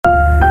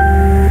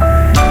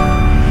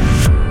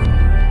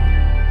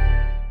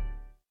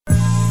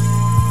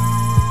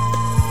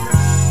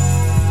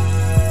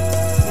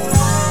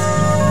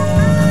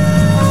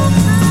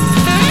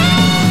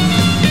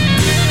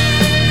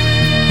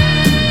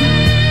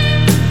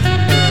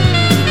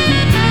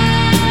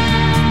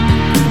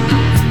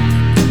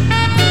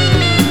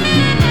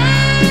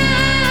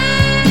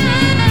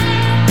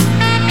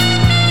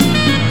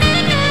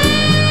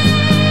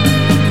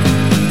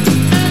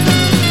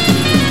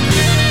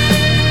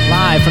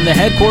live from the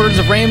headquarters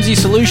of Ramsey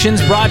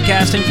Solutions,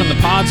 broadcasting from the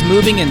Pods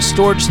Moving and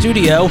Storage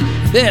Studio.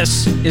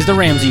 This is The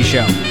Ramsey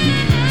Show.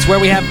 It's where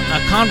we have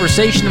a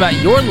conversation about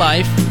your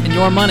life and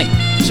your money.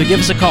 So give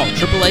us a call,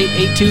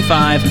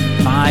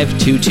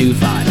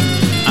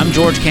 888-825-5225. I'm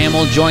George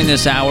Camel, joined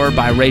this hour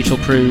by Rachel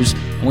Cruz,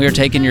 and we are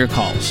taking your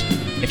calls.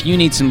 If you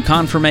need some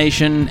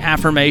confirmation,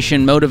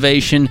 affirmation,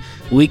 motivation,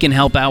 we can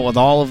help out with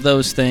all of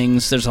those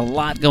things. There's a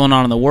lot going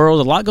on in the world,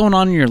 a lot going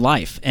on in your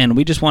life, and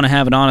we just want to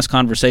have an honest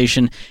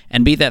conversation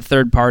and be that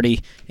third party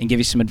and give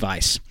you some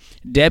advice.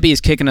 Debbie is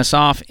kicking us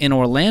off in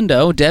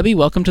Orlando. Debbie,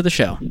 welcome to the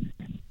show.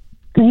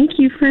 Thank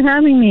you for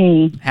having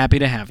me. Happy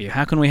to have you.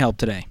 How can we help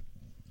today?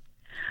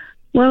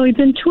 Well, we've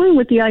been toying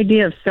with the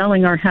idea of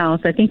selling our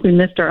house. I think we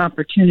missed our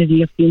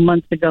opportunity a few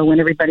months ago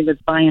when everybody was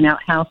buying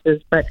out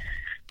houses, but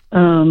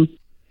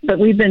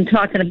we've been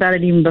talking about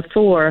it even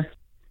before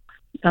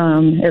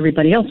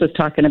everybody else was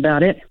talking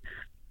about it,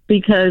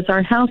 because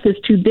our house is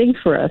too big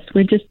for us.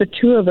 We're just the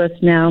two of us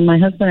now, my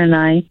husband and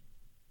I,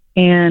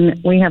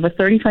 and we have a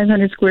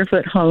 3,500 square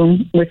foot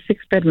home with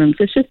 6 bedrooms.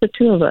 It's just the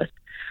two of us.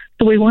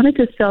 So we wanted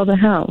to sell the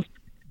house.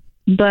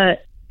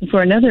 But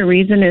for another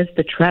reason is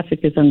the traffic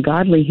is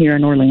ungodly here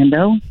in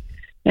Orlando.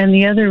 And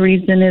the other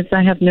reason is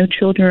I have no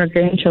children or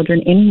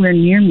grandchildren anywhere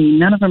near me.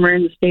 None of them are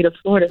in the state of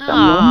Florida, so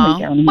I'm lonely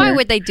down here. Why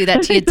would they do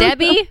that to you,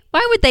 Debbie?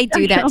 Why would they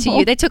do that to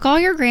you? They took all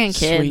your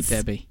grandkids. Sweet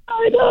Debbie.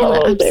 I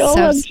know. They all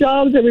have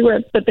jobs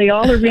everywhere, but they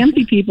all are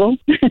Ramsey people.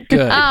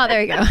 Good. Oh,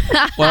 there you go.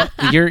 Well,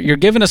 you're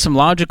giving us some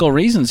logical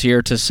reasons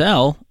here to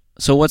sell.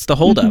 So what's the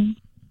holdup? Mm-hmm.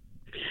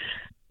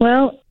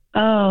 Well,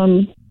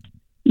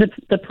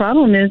 the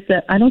problem is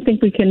that I don't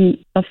think we can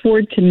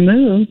afford to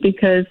move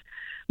because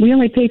we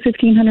only pay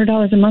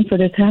 $1,500 a month for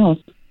this house.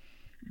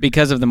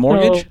 Because of the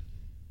mortgage?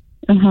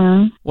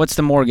 So, What's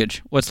the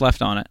mortgage? What's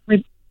left on it?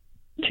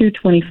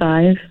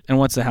 $225. And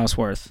what's the house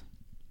worth?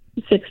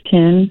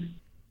 $610.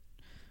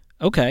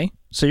 Okay,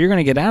 so you're going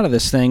to get out of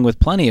this thing with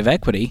plenty of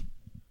equity.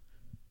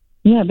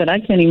 Yeah, but I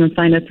can't even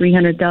find a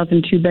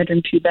 $300,000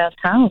 2-bedroom, 2-bath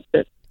house.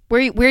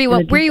 Where are you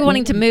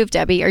wanting to move,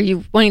 Debbie? Are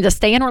you wanting to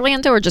stay in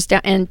Orlando or just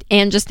and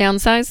just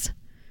downsize?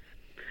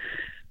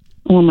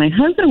 Well, my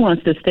husband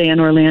wants to stay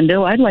in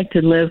Orlando. I'd like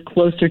to live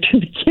closer to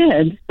the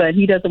kids, but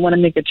he doesn't want to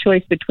make a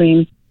choice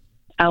between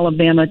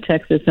Alabama,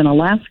 Texas, and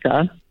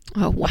Alaska.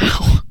 Oh,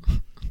 wow.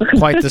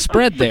 Quite the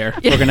spread there,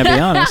 if we're going to be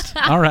honest.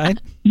 All right.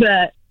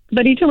 But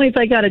he told me if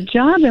I got a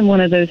job in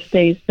one of those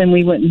states, then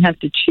we wouldn't have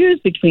to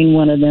choose between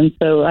one of them.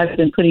 So I've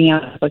been putting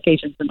out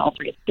applications in all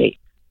 3 states.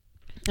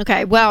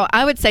 Okay. Well,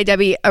 I would say,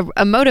 Debbie,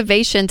 a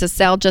motivation to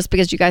sell just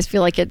because you guys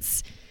feel like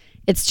it's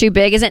too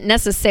big isn't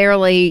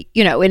necessarily,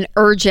 an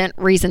urgent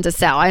reason to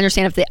sell. I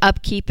understand if the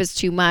upkeep is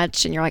too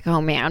much and you're like,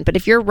 oh man, but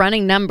if you're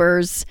running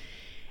numbers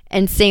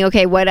and seeing,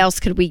 okay, what else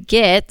could we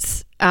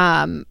get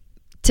to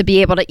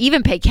be able to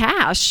even pay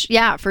cash,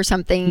 for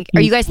something.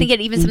 Are you guys thinking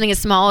even something as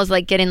small as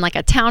like getting like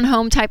a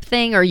townhome type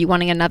thing, or are you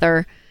wanting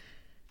another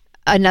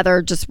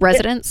just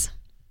residence?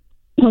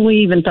 Well, we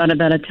even thought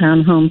about a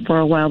townhome for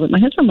a while, but my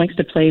husband likes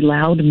to play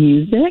loud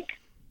music.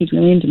 He's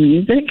really into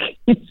music.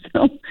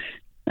 So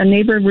a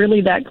neighbor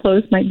really that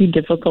close might be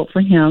difficult for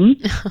him.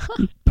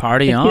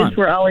 Party the on.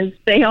 Kids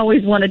they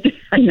always wanted to,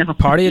 I know.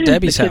 Party at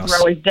Debbie's the kids house. were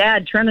always,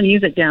 Dad, turn the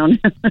music down.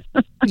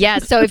 Yeah,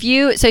 so if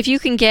you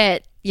can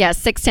get,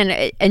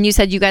 610, and you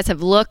said you guys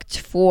have looked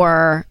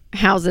for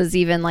houses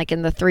even like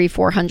in the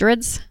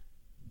 300-400s?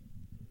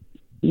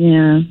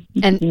 Yeah.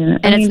 And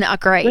it's not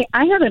great.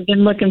 I haven't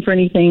been looking for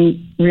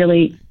anything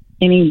really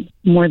any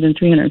more than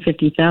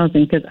 $350,000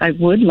 because I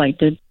would like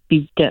to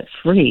be debt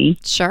free.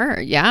 Sure,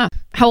 yeah.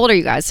 How old are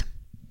you guys?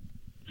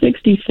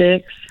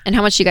 66. And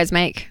how much do you guys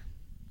make?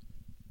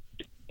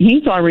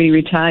 He's already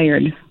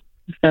retired,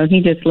 so he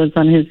just lives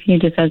on he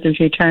just has his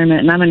retirement,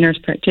 and I'm a nurse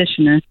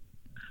practitioner.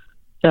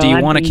 So do you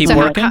want to keep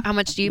working? How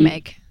much do you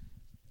make?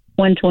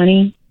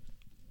 $120.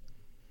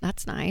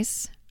 That's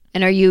nice.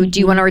 And do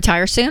you want to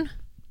retire soon?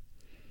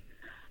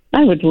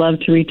 I would love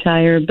to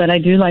retire, but I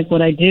do like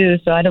what I do,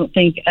 so I don't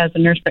think as a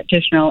nurse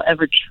practitioner I'll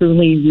ever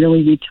truly,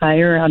 really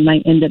retire. I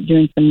might end up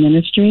doing some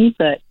ministry,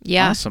 but...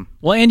 Yeah. Awesome.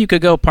 Well, and you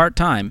could go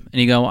part-time, and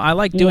you go, I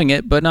like doing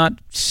it, but not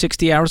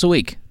 60 hours a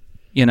week,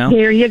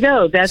 There you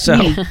go. That's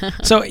me.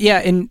 So, yeah,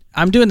 and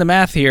I'm doing the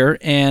math here,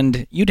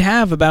 and you'd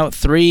have about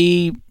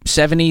 $370,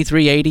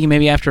 $380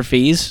 maybe after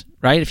fees,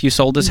 right, if you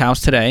sold this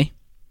house today.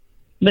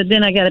 But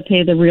then I got to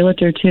pay the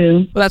realtor,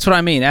 too. Well, that's what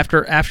I mean.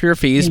 After your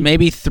fees,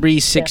 maybe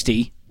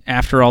 $360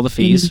 after all the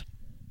fees.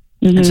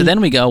 Mm-hmm. And so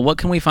then we go, what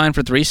can we find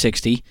for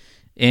 $360?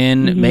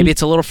 And maybe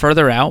it's a little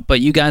further out, but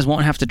you guys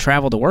won't have to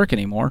travel to work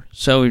anymore.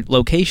 So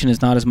location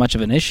is not as much of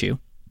an issue.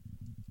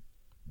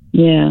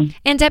 Yeah.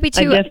 And Debbie,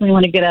 too. I definitely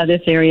want to get out of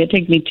this area. It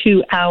takes me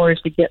 2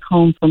 hours to get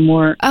home from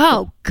work.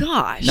 Oh,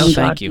 gosh. No,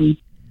 thank you.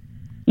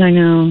 I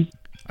know.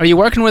 Are you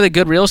working with a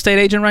good real estate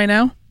agent right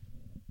now?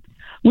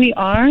 We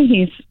are.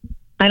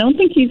 I don't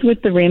think he's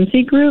with the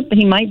Ramsey Group.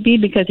 He might be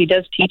because he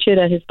does teach it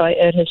at his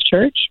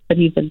church, but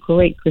he's a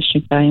great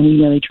Christian guy, and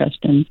we really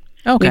trust him.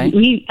 Okay.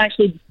 He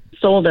actually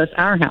sold us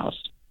our house.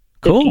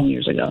 15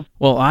 years ago.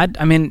 Well, I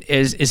mean,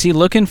 is he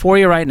looking for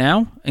you right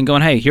now and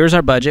going, hey, here's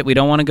our budget. We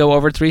don't want to go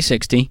over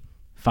 360.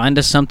 Find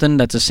us something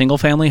that's a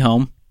single-family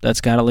home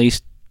that's got at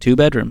least 2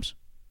 bedrooms.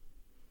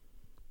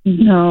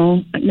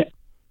 No.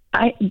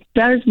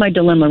 That is my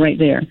dilemma right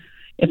there.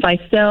 If I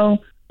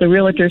sell, the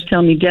realtors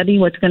tell me, Debbie,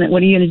 what are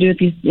you going to do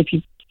if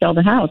you sell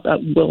the house?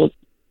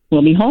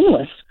 We'll be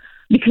homeless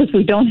because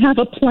we don't have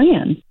a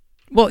plan.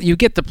 Well, you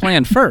get the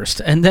plan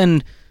first, and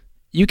then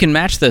you can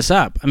match this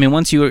up. I mean,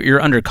 once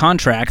you're under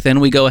contract, then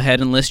we go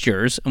ahead and list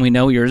yours, and we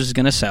know yours is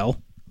going to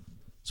sell.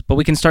 But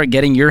we can start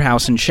getting your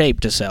house in shape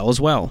to sell as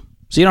well.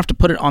 So you don't have to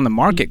put it on the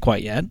market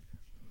quite yet.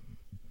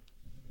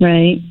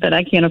 Right, but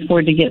I can't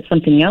afford to get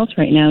something else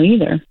right now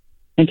either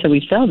until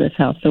we sell this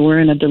house. So we're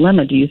in a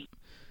dilemma.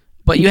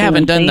 But you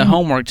haven't done the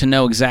homework to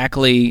know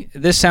exactly.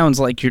 This sounds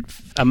like your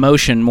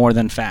emotion more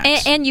than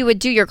facts. And you would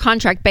do your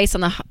contract based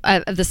on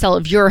the sale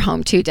of your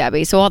home too,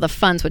 Debbie. So all the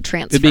funds would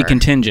transfer. It'd be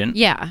contingent.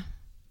 Yeah.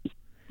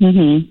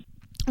 Mm-hmm.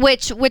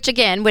 Which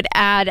again would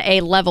add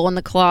a level in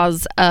the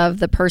clause of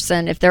the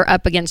person if they're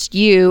up against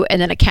you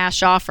and then a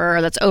cash offer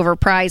that's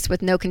overpriced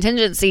with no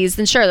contingencies.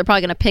 Then sure, they're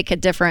probably going to pick a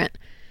different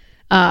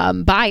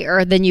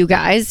buyer than you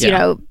guys,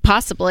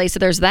 possibly. So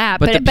there's that.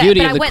 But the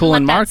beauty of the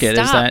cooling market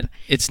is that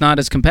it's not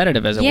as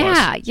competitive as it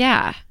was.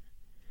 Yeah.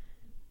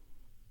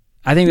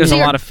 I think there's a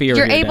lot of fear.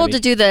 You're able to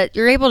do the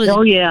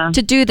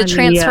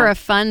transfer of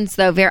funds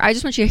though. I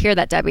just want you to hear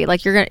that, Debbie.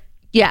 Like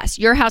yes,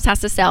 your house has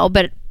to sell,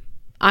 but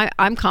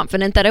I'm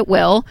confident that it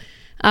will.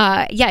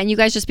 And you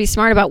guys just be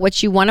smart about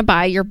what you want to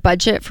buy, your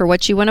budget for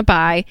what you want to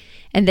buy.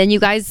 And then you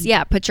guys,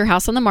 put your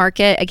house on the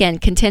market, again,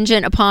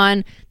 contingent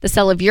upon the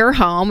sale of your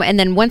home. And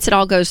then once it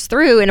all goes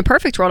through, in a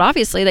perfect world,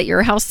 obviously, that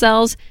your house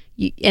sells,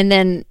 and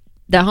then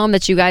the home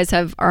that you guys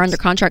are under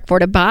contract for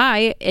to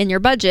buy in your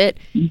budget,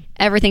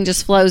 everything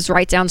just flows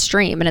right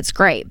downstream, and it's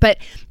great. But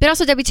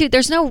also, Debbie, too,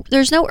 there's no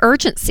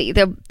urgency.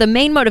 The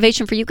main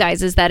motivation for you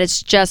guys is that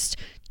it's just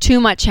too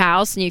much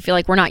house and you feel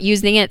like we're not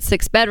using it.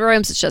 6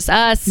 bedrooms, it's just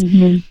us.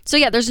 Mm-hmm. So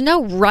there's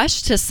no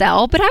rush to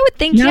sell, but I would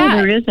think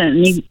there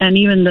isn't. And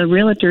even the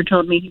realtor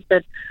told me, he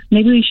said,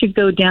 maybe we should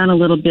go down a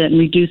little bit and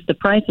reduce the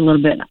price a little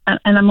bit.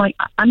 And I'm like,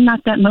 I'm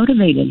not that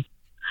motivated.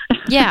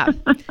 Yeah.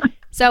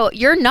 So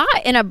you're not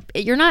in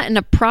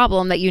a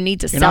problem that you need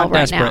to sell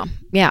right now.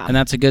 Yeah. And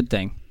that's a good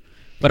thing.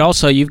 But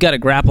also, you've got to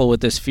grapple with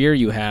this fear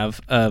you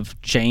have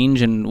of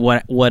change and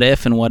what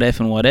if,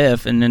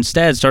 and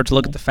instead start to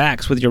look at the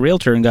facts with your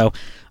realtor and go,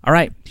 all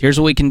right, here's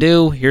what we can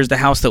do. Here's the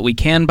house that we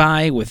can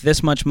buy with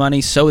this much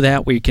money so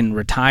that we can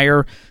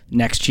retire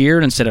next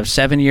year instead of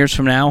 7 years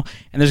from now.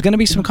 And there's going to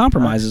be some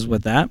compromises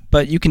with that,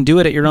 but you can do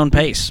it at your own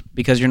pace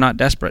because you're not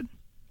desperate.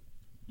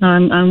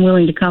 I'm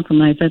willing to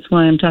compromise. That's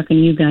why I'm talking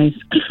to you guys.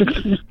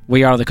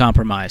 We are the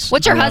compromise.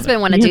 What's your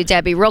husband want to do,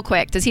 Debbie, real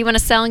quick? Does he want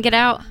to sell and get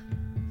out?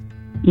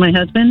 My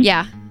husband?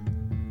 Yeah.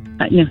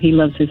 No, he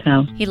loves his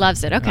house. He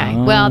loves it. Okay.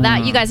 Well,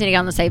 you guys need to get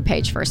on the same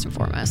page first and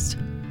foremost.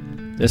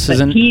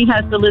 He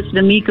has to listen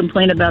to me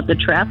complain about the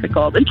traffic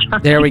all the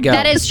time. There we go.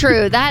 That is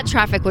true. That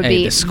traffic would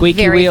be the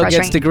squeaky very wheel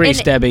frustrating. gets the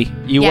grease, Debbie.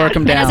 You work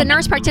them down. And as a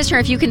nurse practitioner,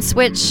 if you can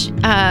switch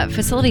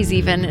facilities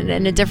even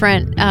in a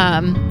different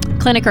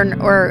clinic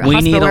or hospital,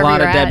 we need a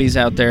lot of at. Debbies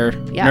out there,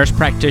 nurse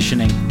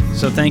practitioning.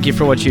 So thank you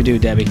for what you do,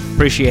 Debbie.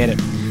 Appreciate it.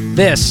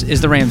 This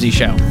is The Ramsey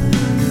Show.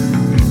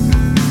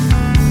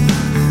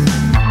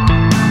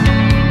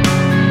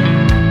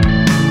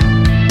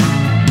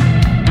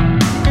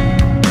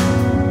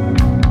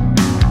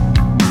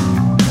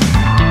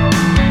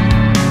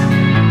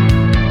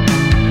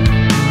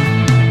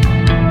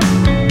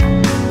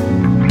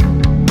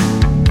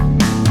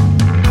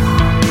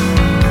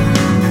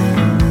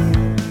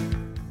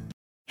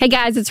 Hey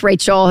guys, it's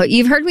Rachel.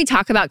 You've heard me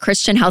talk about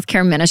Christian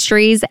Healthcare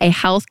Ministries, a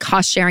health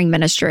cost-sharing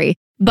ministry,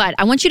 but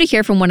I want you to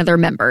hear from one of their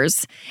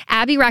members.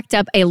 Abby racked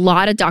up a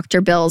lot of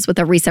doctor bills with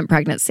a recent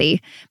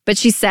pregnancy, but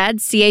she said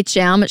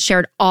CHM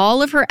shared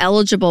all of her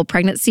eligible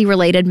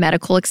pregnancy-related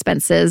medical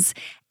expenses,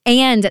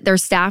 and their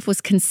staff was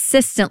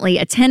consistently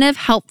attentive,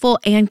 helpful,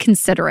 and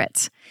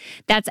considerate.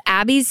 That's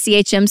Abby's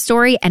CHM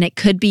story, and it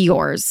could be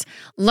yours.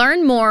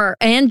 Learn more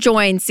and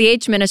join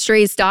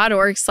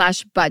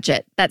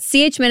chministries.org/budget. That's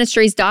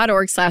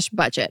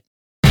chministries.org/budget.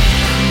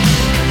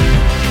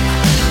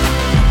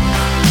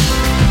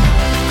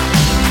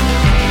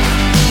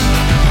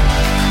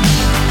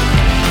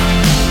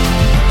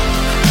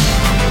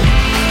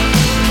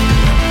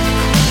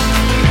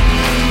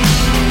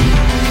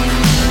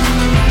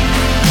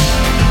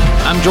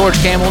 I'm George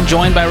Camel,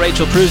 joined by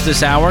Rachel Cruz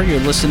this hour. You're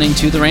listening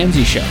to The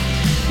Ramsey Show.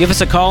 Give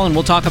us a call and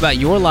we'll talk about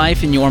your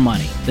life and your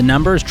money. The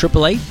number is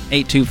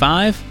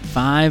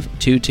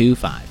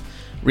 888-825-5225.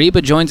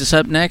 Reba joins us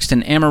up next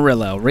in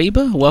Amarillo.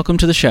 Reba, welcome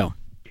to the show.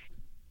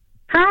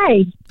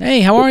 Hi. Hey,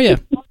 how are you?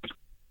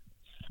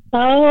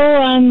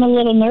 I'm a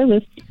little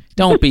nervous.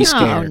 Don't be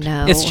scared.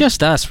 Oh, no. It's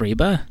just us,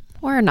 Reba.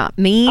 We're not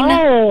mean.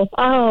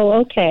 Oh,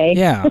 okay.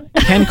 Yeah.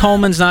 Ken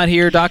Coleman's not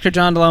here. Dr.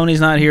 John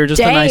Deloney's not here. Just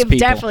Dave the nice people.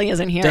 definitely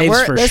isn't here.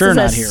 Dave's for sure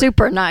not here.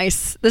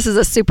 This is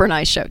a super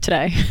nice show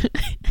today.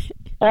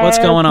 What's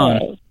going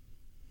on?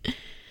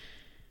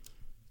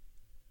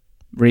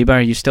 Reba,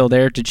 are you still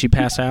there? Did she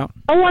pass out?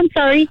 Oh, I'm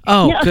sorry.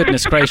 Oh, No.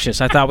 goodness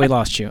gracious. I thought we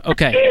lost you.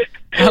 Okay.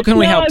 How can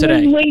we help I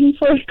today? was waiting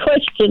for a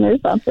question or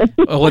something.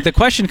 Well, the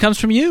question comes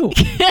from you.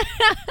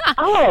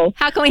 Oh.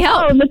 How can we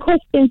help? Oh, the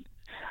question.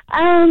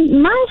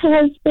 My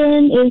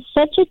husband is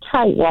such a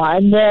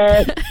tightwad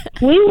that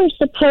we were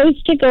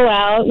supposed to go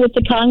out with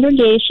the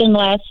congregation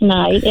last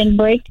night and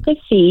break the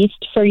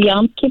feast for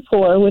Yom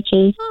Kippur, which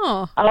is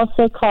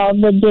also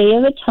called the Day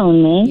of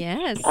Atonement.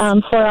 Yes.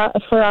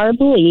 For our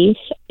belief.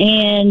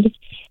 And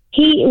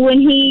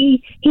when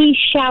he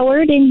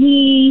showered and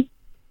he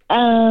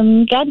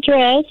got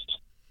dressed.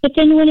 But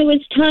then when it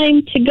was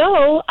time to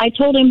go, I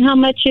told him how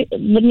much the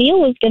meal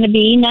was going to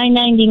be,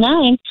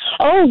 $9.99.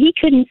 Oh, he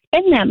couldn't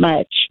spend that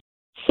much.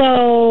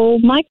 So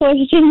my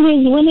question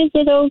is, when is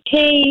it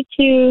okay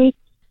to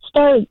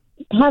start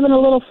having a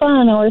little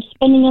fun or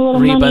spending a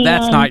little money? Reba,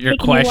 that's not your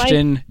taking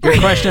question. Your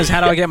question is,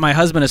 how do I get my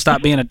husband to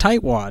stop being a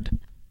tightwad?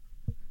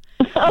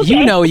 Okay.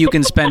 You know you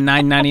can spend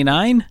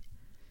 $9.99.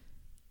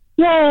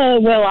 Yeah,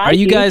 well, Are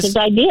you guys? 'cause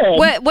I did.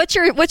 What's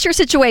your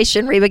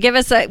situation, Reba? Give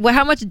us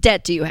how much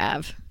debt do you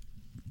have?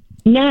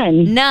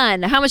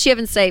 None. How much do you have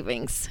in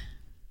savings?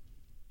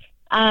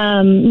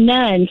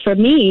 None for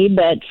me,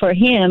 but for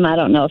him, I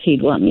don't know if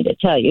he'd want me to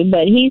tell you,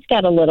 but he's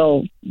got a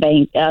little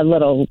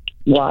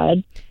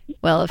wad.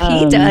 Well, if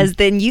he does,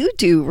 then you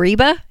do,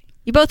 Reba.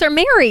 You both are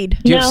married.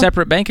 Do you have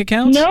separate bank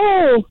accounts?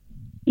 No.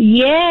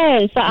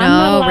 Yes, I'm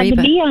not allowed Reba.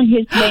 to be on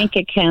his bank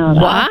account.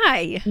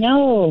 Why?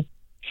 No.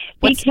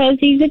 Because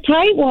he's a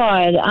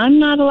tightwad. I'm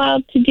not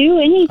allowed to do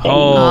anything.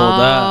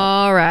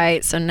 All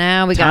right. So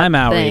now we got Time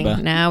out, the thing.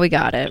 Reba. Now we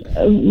got it.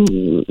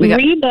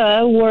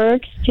 Reba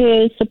works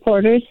to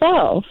support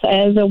herself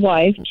as a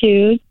wife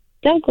to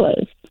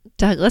Douglas.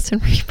 Douglas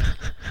and Reba.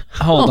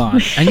 Hold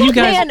on. And you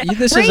guys, Man,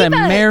 this is a Reba.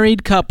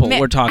 married couple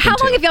we're talking How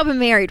to. long have y'all been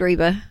married,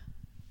 Reba?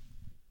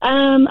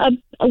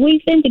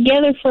 We've been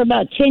together for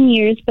about 10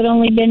 years, but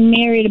only been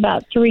married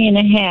about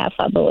 3.5,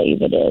 I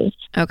believe it is.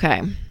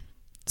 Okay.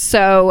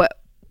 So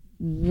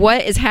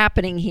what is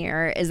happening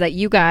here is that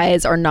you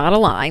guys are not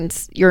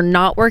aligned. You're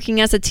not working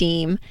as a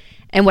team.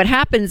 And what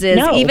happens is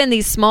even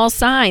these small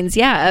signs,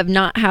 of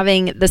not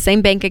having the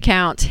same bank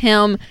account,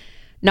 him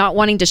not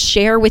wanting to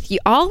share with you,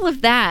 all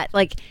of that,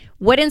 like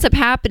what ends up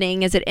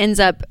happening is it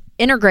ends up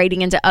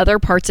integrating into other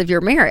parts of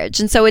your marriage.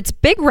 And so it's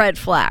big red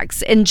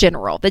flags in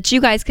general that you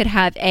guys could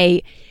have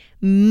a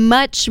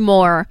much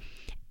more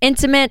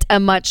intimate, a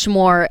much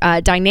more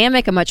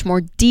dynamic, a much more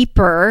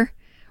deeper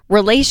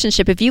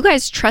relationship if you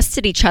guys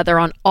trusted each other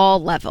on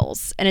all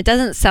levels. And it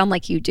doesn't sound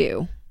like you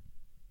do.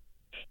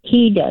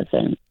 He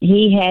doesn't.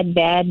 He had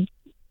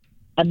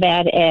a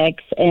bad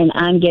ex, and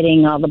I'm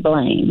getting all the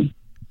blame.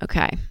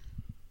 Okay.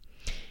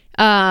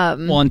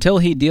 Well, until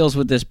he deals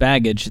with this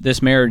baggage,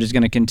 this marriage is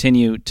going to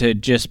continue to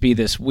just be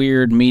this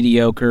weird,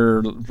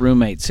 mediocre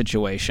roommate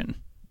situation.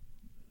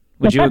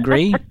 Would you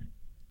agree?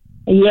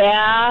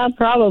 Yeah,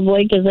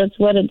 probably, because that's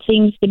what it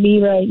seems to be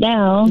right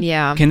now.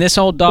 Yeah. Can this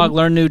old dog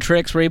learn new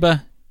tricks,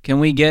 Reba? Can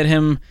we get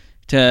him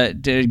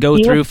to go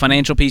through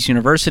Financial Peace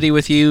University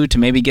with you, to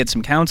maybe get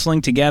some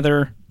counseling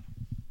together?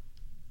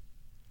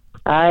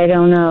 I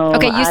don't know.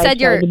 Okay, you said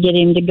I tried to get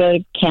him to go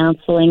to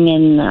counseling,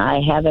 and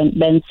I haven't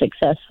been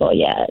successful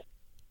yet.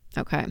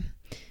 Okay.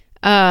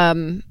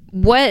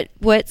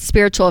 What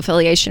spiritual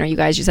affiliation are you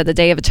guys? You said the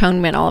Day of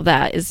Atonement, all of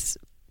that is...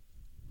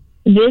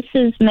 This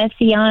is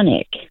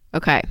Messianic.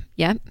 Okay.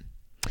 Yep.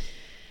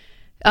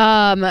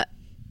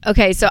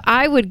 Okay, so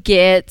I would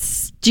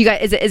get... Do you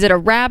guys? Is it a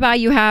rabbi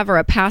you have or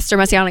a pastor,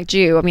 Messianic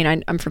Jew? I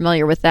mean, I'm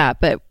familiar with that,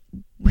 but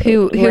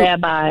who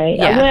Rabbi.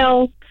 Yeah.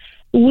 Well,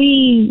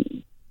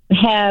 we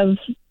have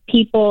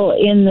people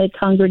in the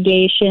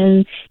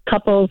congregation,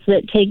 couples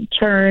that take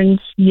turns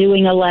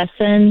doing a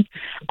lesson.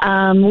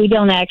 We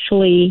don't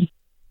actually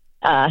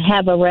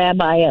have a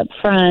rabbi up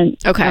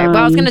front. Okay. Well,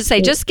 I was going to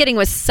say, just getting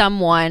with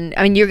someone.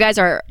 I mean, you guys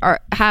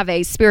have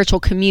a spiritual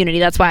community.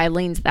 That's why I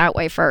leaned that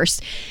way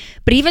first.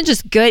 But even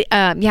just good,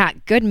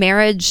 good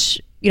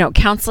marriage,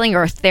 counseling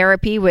or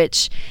therapy.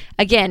 Which,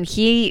 again,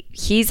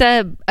 he's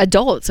a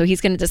adult, so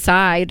he's going to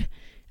decide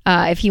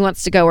if he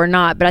wants to go or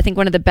not. But I think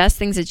one of the best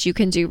things that you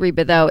can do,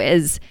 Reba, though,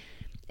 is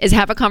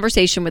have a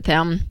conversation with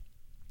him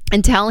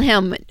and tell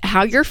him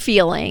how you're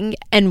feeling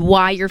and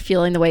why you're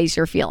feeling the ways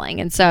you're feeling.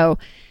 And so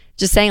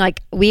just saying,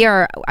 like,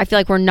 I feel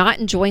like we're not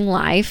enjoying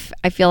life.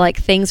 I feel like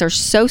things are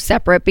so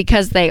separate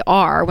because they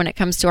are when it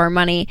comes to our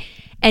money.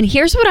 And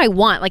here's what I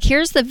want. Like,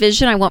 here's the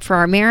vision I want for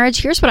our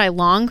marriage. Here's what I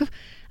long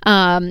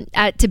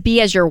to be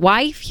as your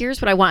wife.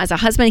 Here's what I want as a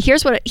husband.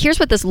 Here's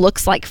what this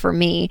looks like for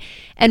me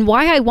and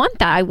why I want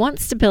that. I want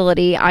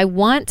stability. I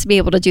want to be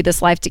able to do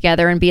this life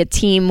together and be a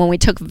team. When we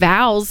took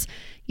vows,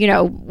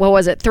 what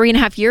was it,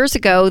 3.5 years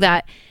ago,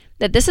 that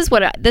this is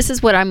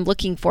what I'm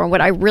looking for and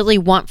what I really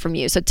want from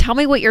you. So tell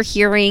me what you're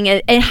hearing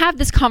and have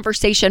this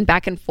conversation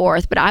back and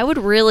forth. But I would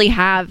really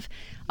have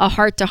a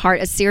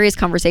heart-to-heart, a serious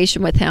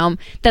conversation with him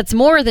that's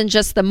more than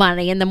just the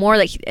money and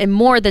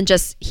more than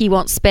just he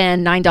won't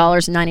spend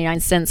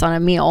 $9.99 on a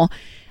meal.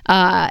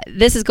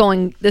 This is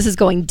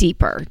going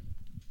deeper.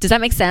 Does that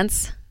make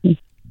sense?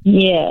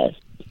 Yes.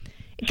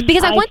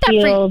 Because I want that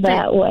feel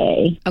that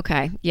way.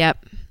 Okay.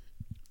 Yep.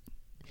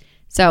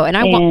 So, and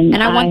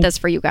I want this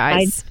for you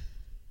guys.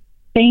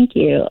 Thank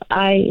you.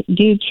 I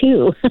do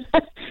too.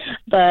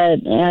 But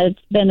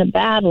it's been a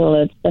battle.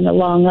 It's been a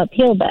long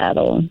uphill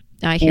battle.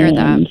 I hear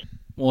that.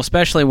 Well,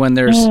 especially when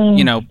there's,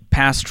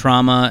 past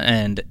trauma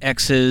and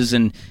exes,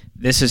 and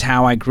this is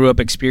how I grew up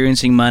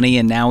experiencing money,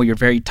 and now you're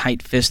very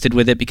tight-fisted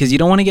with it because you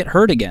don't want to get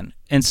hurt again.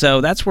 And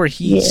so that's where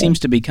he seems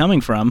to be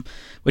coming from,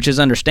 which is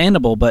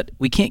understandable, but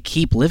we can't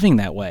keep living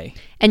that way.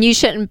 And you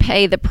shouldn't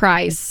pay the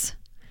price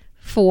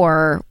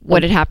for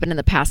what had happened in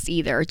the past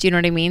either. Do you know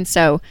what I mean?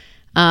 So,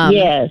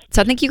 yes.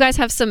 So I think you guys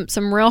have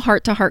some real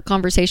heart-to-heart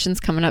conversations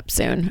coming up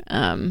soon.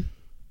 And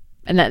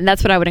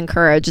that's what I would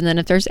encourage. And then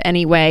if there's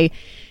any way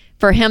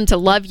for him to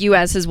love you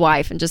as his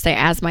wife and just say,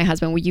 as my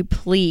husband, will you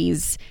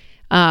please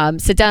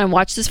sit down and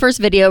watch this first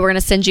video? We're going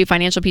to send you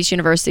Financial Peace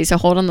University. So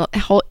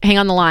hang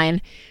on the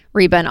line.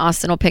 Reba and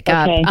Austin will pick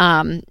up.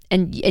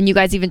 And you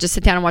guys even just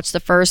sit down and watch the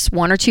first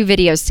 1 or 2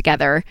 videos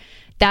together.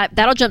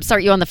 That'll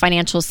jumpstart you on the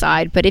financial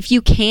side. But if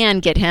you can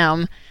get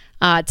him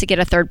to get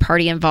a third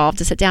party involved,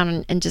 to sit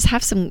down and just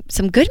have some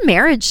good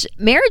marriage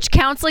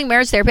counseling,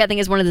 marriage therapy, I think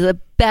is one of the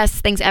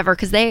best things ever,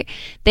 because they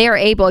are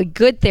able, a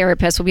good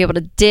therapist will be able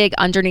to dig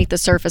underneath the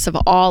surface of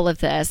all of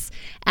this,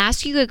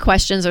 ask you good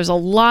questions. There's a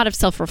lot of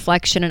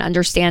self-reflection and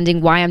understanding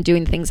why I'm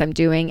doing the things I'm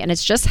doing, and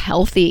it's just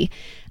healthy.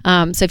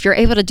 So if you're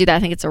able to do that, I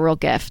think it's a real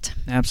gift.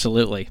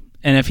 Absolutely.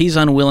 And if he's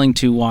unwilling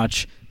to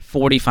watch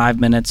 45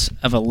 minutes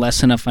of a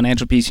lesson of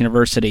Financial Peace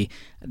University,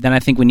 then I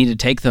think we need to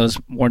take those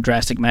more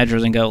drastic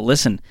measures and go,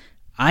 listen,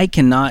 I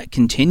cannot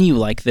continue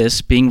like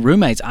this being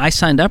roommates. I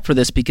signed up for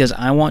this because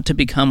I want to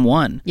become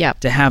one. Yep.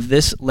 To have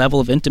this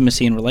level of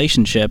intimacy and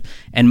relationship.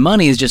 And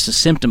money is just a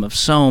symptom of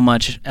so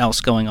much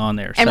else going on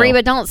there. And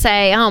Reba, don't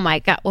say, oh my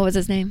God, what was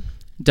his name?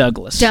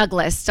 Douglas.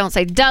 Don't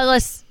say,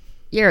 Douglas,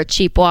 you're a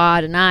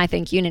cheapwad, and I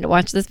think you need to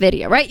watch this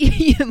video, right?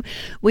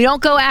 We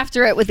don't go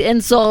after it with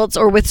insults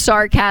or with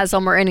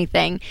sarcasm or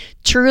anything.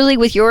 Truly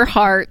with your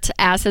heart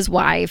as his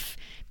wife,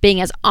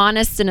 being as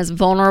honest and as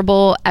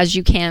vulnerable as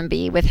you can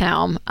be with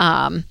him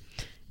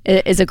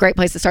is a great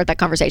place to start that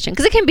conversation,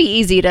 because it can be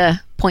easy to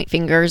point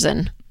fingers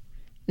and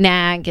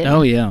nag and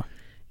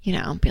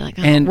be like,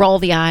 and roll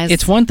the eyes.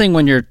 It's one thing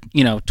when you're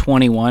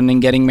 21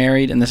 and getting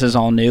married and this is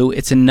all new.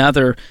 It's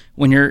another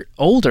when you're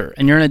older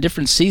and you're in a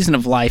different season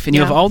of life and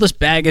you have all this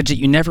baggage that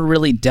you never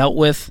really dealt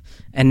with,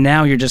 and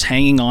now you're just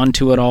hanging on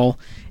to it all.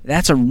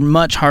 That's a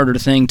much harder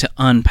thing to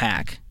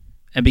unpack.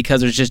 And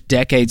because there's just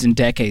decades and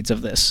decades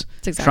of this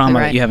trauma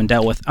that you haven't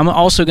dealt with. I'm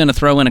also going to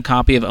throw in a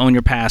copy of Own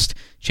Your Past,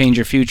 Change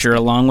Your Future,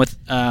 along with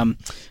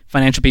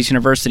Financial Peace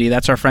University.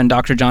 That's our friend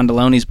Dr. John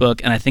Deloney's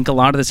book, and I think a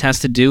lot of this has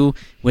to do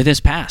with his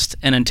past.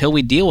 And until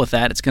we deal with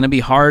that, it's going to be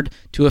hard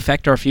to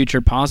affect our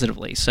future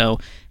positively. So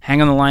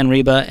hang on the line,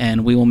 Reba,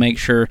 and we will make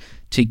sure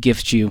to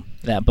gift you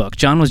that book.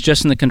 John was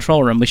just in the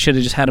control room. We should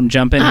have just had him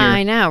jump in here.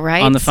 I know,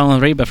 right? On the phone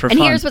with Reba for fun.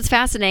 And here's what's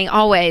fascinating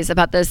always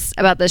about this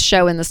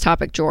show and this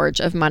topic, George,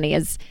 of money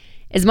is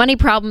money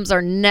problems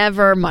are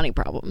never money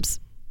problems.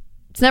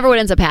 It's never what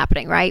ends up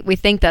happening, right? We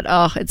think that,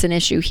 it's an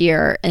issue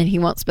here and he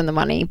won't spend the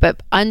money.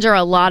 But under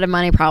a lot of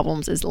money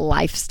problems is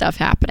life stuff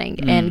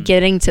happening. And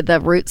getting to the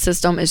root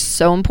system is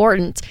so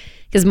important,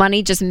 because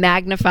money just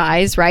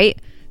magnifies, right,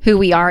 who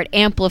we are. It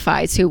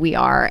amplifies who we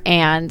are.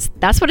 And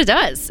that's what it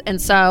does. And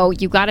so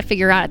you got to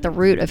figure out at the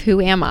root of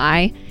who am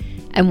I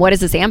and what is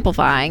this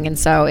amplifying. And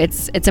so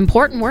it's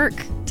important work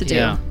to do.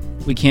 Yeah.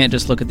 We can't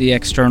just look at the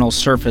external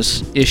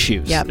surface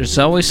issues. Yep. There's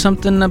always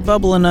something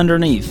bubbling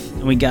underneath,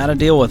 and we got to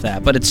deal with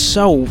that. But it's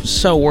so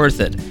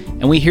worth it.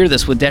 And we hear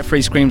this with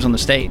Debt-Free Screams on the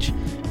stage.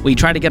 We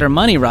try to get our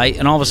money right,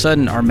 and all of a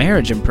sudden, our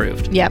marriage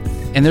improved. Yep.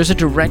 And there's a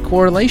direct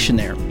correlation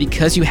there,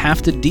 because you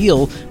have to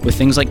deal with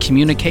things like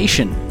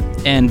communication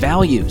and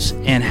values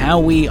and how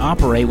we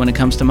operate when it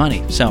comes to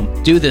money. So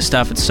do this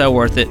stuff. It's so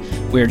worth it.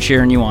 We're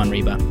cheering you on,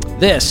 Reba.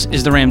 This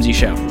is The Ramsey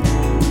Show.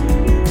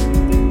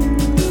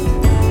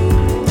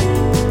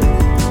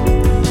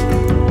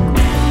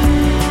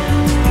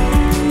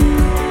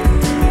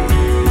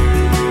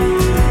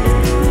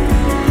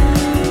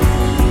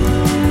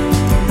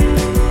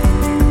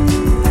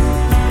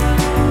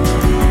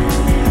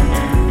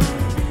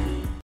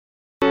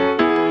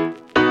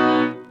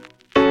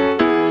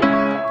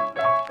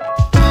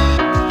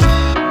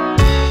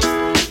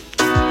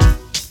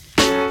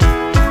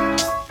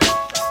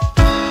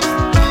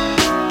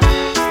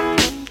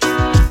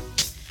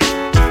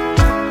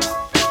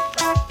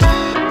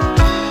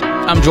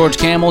 I'm George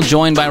Camel,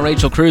 joined by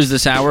Rachel Cruz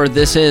this hour.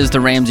 This is The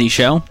Ramsey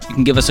Show. You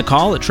can give us a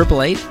call at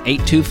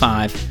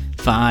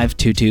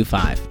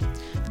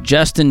 888-825-5225.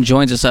 Justin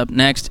joins us up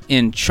next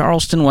in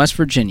Charleston, West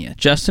Virginia.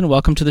 Justin,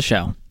 welcome to the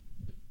show.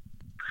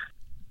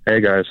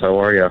 Hey, guys.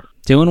 How are you?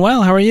 Doing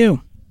well. How are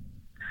you?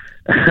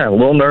 A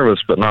little nervous,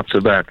 but not so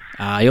bad.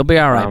 You'll be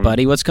all right,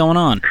 buddy. What's going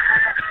on?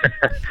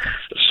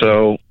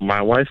 So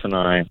my wife and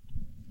I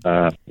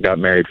got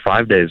married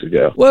 5 days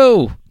ago.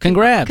 Whoa.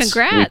 Congrats.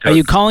 Are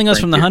you calling us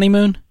from the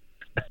honeymoon?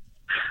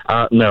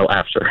 No,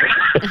 after.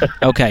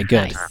 Okay,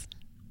 good. Nice.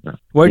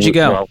 Where'd you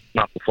go? Well,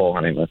 not the full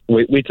honeymoon.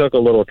 We took a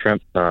little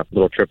trip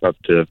up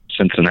to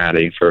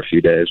Cincinnati for a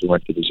few days. We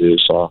went to the zoo,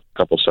 saw a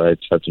couple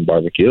sites, had some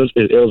barbecue.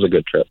 It was a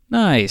good trip.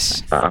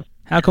 Nice.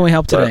 How can we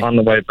help today? On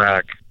the way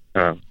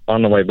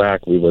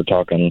back, we were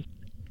talking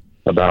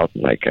about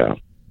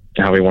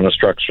how we want to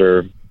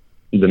structure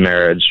the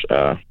marriage.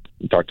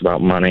 We talked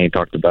about money,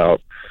 talked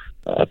about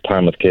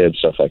time with kids,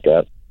 stuff like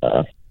that.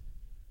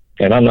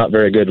 And I'm not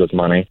very good with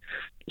money,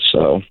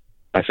 so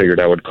I figured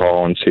I would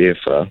call and see if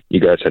you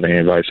guys had any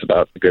advice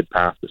about a good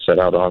path to set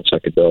out on so I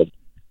could build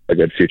a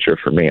good future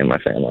for me and my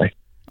family.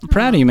 I'm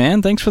proud of you,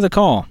 man. Thanks for the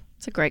call.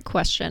 It's a great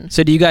question.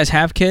 So do you guys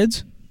have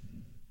kids?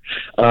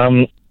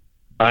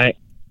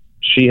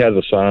 She has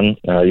a son.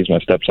 He's my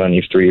stepson.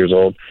 He's 3 years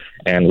old.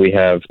 And we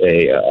have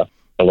a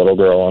little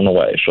girl on the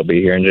way. She'll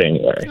be here in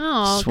January.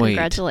 Oh, sweet.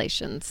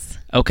 Congratulations.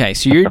 Okay,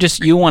 so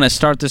you want to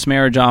start this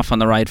marriage off on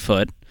the right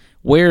foot.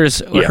 Where's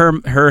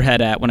her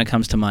head at when it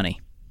comes to money?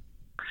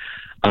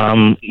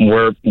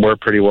 We're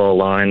pretty well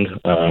aligned,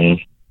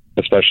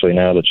 especially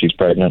now that she's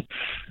pregnant,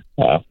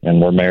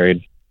 and we're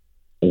married.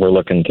 We're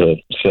looking to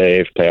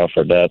save, pay off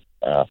our debt,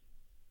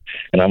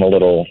 and I'm a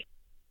little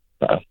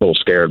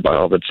scared by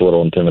all of it. It's a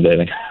little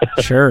intimidating.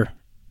 Sure.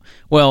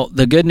 Well,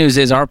 the good news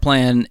is our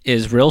plan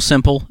is real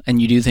simple,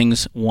 and you do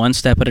things one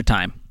step at a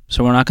time.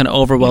 So we're not going to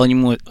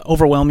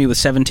overwhelm you with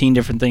 17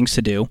 different things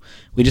to do.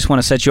 We just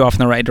want to set you off in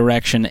the right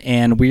direction,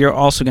 and we are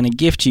also going to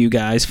gift you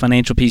guys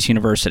Financial Peace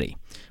University.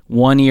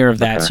 1 year of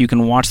that, so you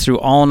can watch through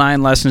all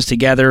 9 lessons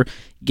together,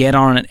 get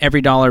on an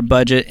every dollar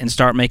budget, and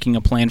start making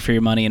a plan for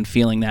your money and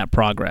feeling that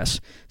progress.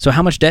 So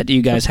how much debt do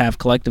you guys have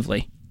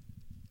collectively?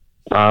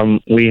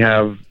 We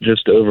have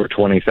just over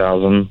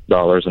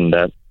 $20,000 in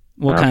debt.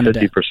 What kind of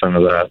debt? 50%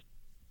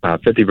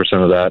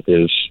 of that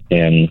is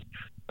in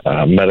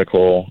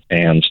medical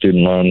and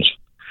student loans,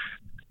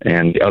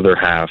 and the other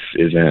half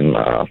is in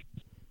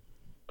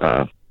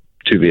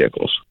 2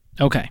 vehicles.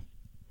 Okay.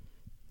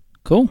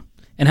 Cool.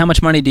 And how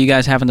much money do you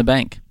guys have in the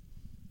bank?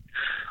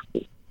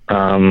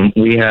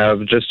 We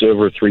have just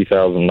over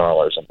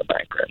 $3,000 in the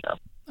bank right now.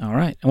 All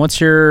right. And what's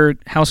your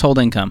household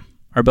income?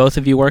 Are both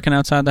of you working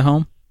outside the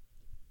home?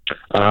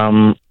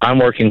 I'm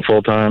working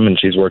full-time, and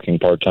she's working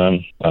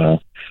part-time.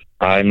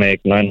 I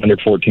make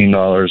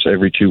 $914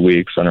 every 2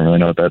 weeks. I don't really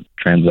know what that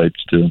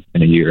translates to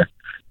in a year.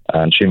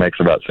 And she makes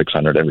about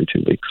 $600 every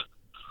 2 weeks.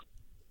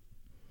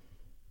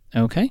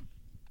 Okay.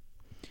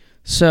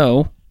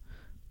 So,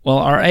 well,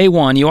 our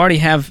A1, you already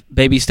have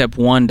baby step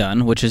 1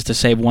 done, which is to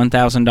save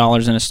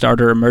 $1,000 in a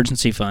starter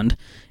emergency fund.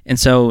 And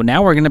so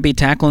now we're going to be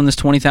tackling this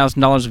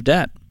 $20,000 of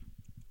debt.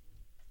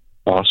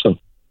 Awesome.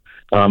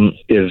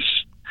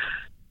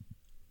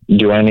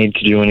 Do I need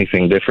to do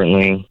anything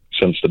differently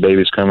since the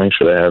baby's coming?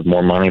 Should I have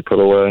more money put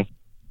away?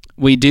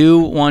 We do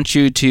want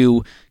you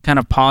to kind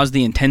of pause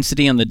the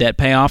intensity on the debt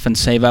payoff and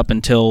save up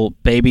until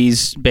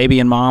baby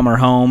and mom are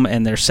home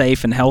and they're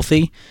safe and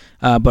healthy.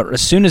 But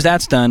as soon as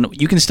that's done,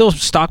 you can still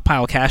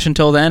stockpile cash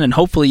until then, and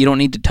hopefully you don't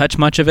need to touch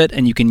much of it,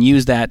 and you can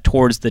use that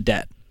towards the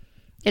debt.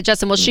 Yeah,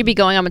 Justin, will she be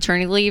going on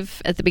maternity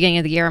leave at the beginning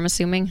of the year, I'm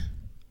assuming?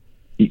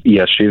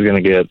 Yes, she's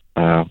going to get,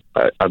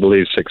 I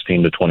believe,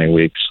 16 to 20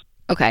 weeks.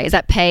 Okay. Is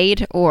that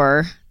paid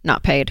or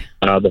not paid?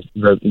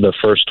 The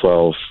first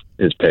 12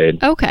 is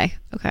paid. Okay.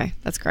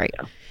 That's great.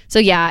 Yeah. So,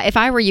 yeah, if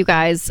I were you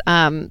guys,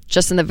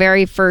 just in the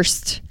very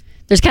first,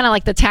 there's kind of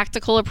like the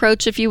tactical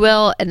approach, if you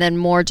will, and then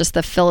more just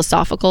the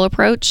philosophical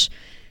approach.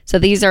 So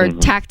these are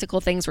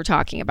tactical things we're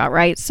talking about,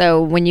 right?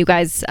 So when you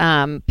guys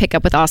pick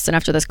up with Austin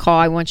after this call,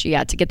 I want you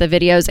to get the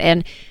videos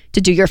and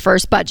to do your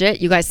first budget.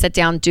 You guys sit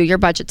down, do your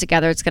budget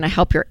together. It's going to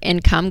help your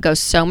income go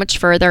so much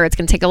further. It's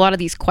going to take a lot of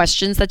these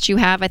questions that you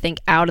have, I think,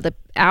 out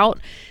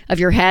of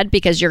your head,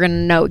 because you're going to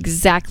know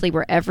exactly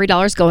where every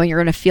dollar is going. You're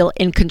going to feel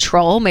in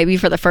control, maybe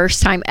for the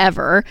first time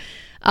ever.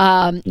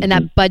 And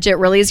that budget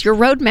really is your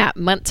roadmap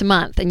month to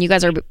month. And you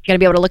guys are going to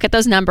be able to look at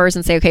those numbers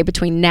and say, okay,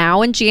 between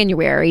now and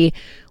January,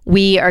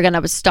 we are going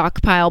to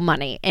stockpile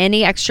money.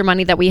 Any extra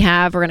money that we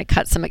have, we're going to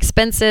cut some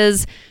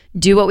expenses,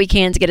 do what we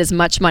can to get as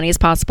much money as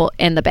possible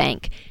in the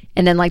bank.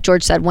 And then, like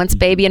George said, once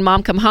baby and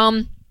mom come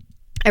home,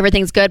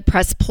 everything's good,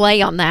 press play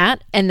on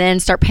that, and then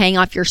start paying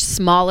off your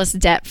smallest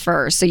debt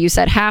first. So you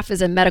said half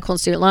is in medical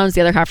and student loans,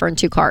 the other half are in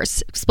 2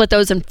 cars. Split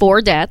those in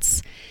 4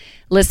 debts.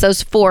 List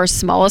those 4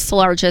 smallest to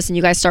largest, and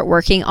you guys start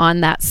working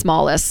on that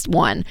smallest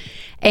one.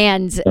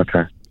 And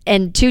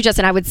two,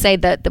 Justin, I would say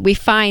that we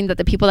find that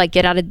the people that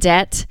get out of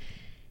debt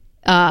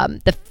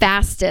the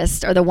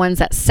fastest are the ones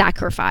that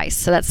sacrifice.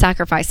 So that's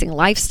sacrificing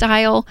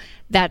lifestyle.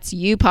 That's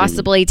you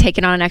possibly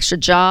taking on an extra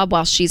job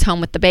while she's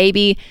home with the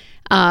baby.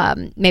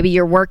 Maybe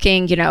you're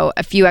working,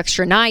 a few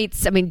extra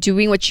nights. I mean,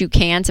 doing what you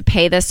can to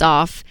pay this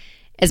off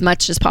as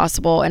much as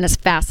possible and as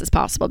fast as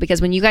possible.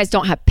 Because when you guys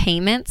don't have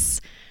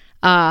payments,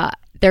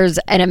 there's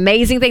an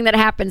amazing thing that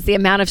happens. The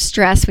amount of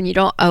stress when you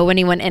don't owe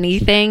anyone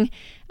anything,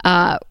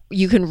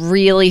 you can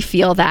really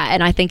feel that.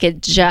 And I think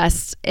it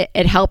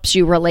helps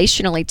you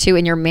relationally too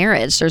in your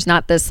marriage. There's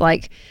not this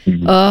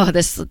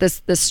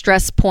this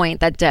stress point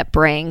that debt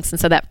brings. And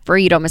so that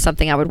freedom is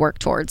something I would work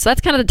towards. So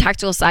that's kind of the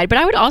tactical side. But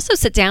I would also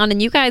sit down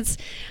and you guys,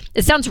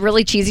 it sounds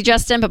really cheesy,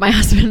 Justin, but my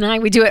husband and I,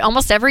 we do it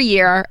almost every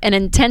year, and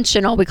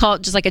intentional. We call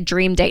it just like a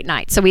dream date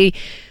night. So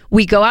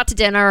we go out to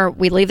dinner,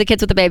 we leave the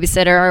kids with the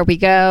babysitter, we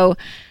go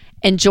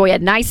enjoy a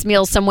nice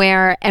meal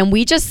somewhere, and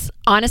we just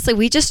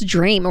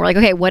dream. And we're like,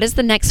 okay, what is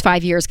the next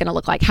 5 years going to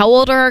look like? How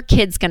old are our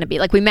kids going to be?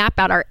 Like, we map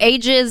out our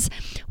ages,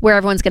 where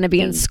everyone's going to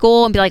be in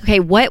school, and be like, okay,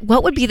 what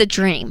would be the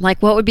dream?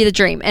 Like, what would be the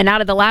dream? And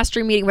out of the last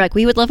dream meeting, we're like,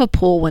 we would love a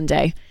pool one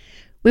day.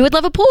 We would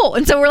love a pool.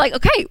 And so we're like,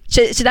 okay,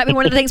 should that be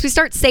one of the things we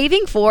start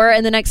saving for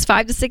in the next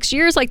 5 to 6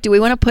 years? Like, do we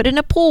want to put in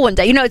a pool one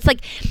day? You know, it's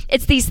like,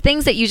 it's these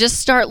things that you just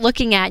start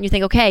looking at and you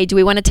think, okay, do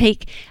we want to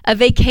take a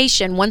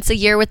vacation once a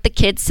year with the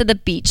kids to the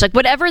beach? Like,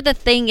 whatever the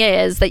thing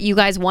is that you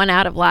guys want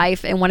out of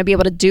life and want to be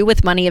able to do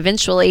with money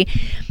eventually,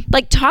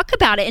 like, talk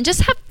about it and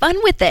just have fun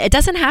with it. It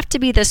doesn't have to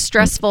be this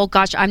stressful,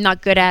 gosh, I'm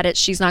not good at it,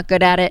 she's not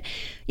good at it.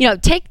 You know,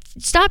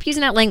 stop using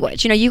that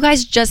language. You know, you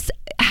guys just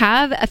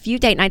have a few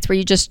date nights where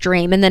you just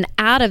dream. And then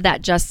out of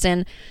that,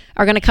 Justin,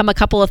 are going to come a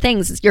couple of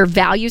things. Your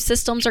value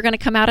systems are going to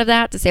come out of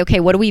that to say, okay,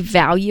 what do we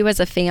value as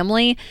a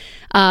family?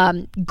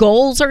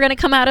 Goals are going to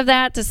come out of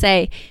that to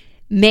say,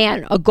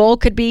 man, a goal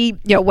could be,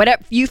 you know,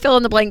 whatever you fill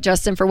in the blank,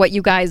 Justin, for what you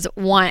guys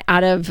want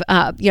out of,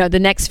 you know, the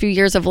next few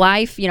years of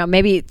life. You know,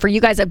 maybe for you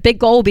guys, a big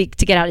goal will be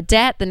to get out of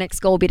debt. The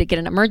next goal will be to get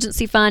an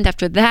emergency fund.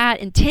 After that,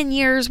 in 10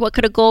 years, what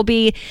could a goal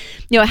be?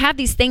 You know, have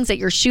these things that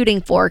you're shooting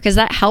for, because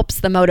that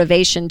helps the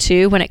motivation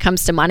too when it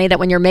comes to money, that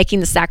when you're making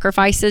the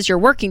sacrifices, you're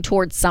working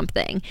towards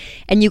something,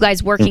 and you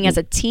guys working as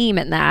a team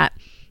in that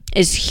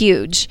is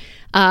huge.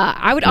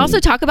 I would also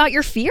talk about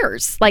your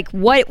fears. Like,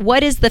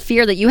 what is the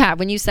fear that you have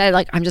when you say,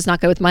 like, I'm just not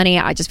good with money,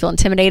 I just feel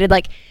intimidated?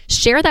 Like,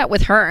 share that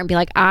with her and be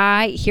like,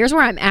 here's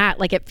where I'm at.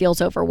 Like, it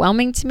feels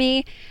overwhelming to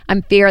me.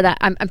 I'm fearful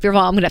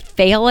I'm going to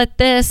fail at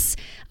this.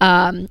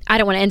 I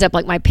don't want to end up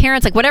like my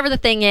parents. Like, whatever the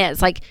thing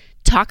is, like,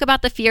 talk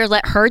about the fear.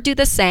 Let her do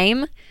the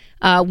same.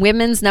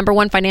 Women's number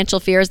one financial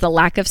fear is the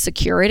lack of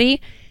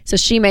security. So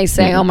she may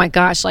say, oh my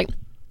gosh, like,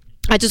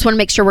 I just want to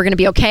make sure we're going to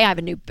be okay. I have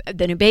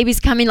the new baby's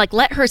coming. Like,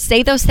 let her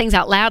say those things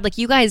out loud. Like,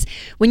 you guys,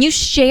 when you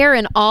share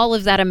in all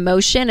of that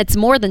emotion, it's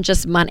more than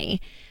just money.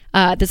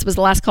 This was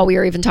the last call we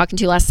were even talking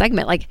to last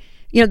segment. Like,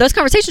 you know, those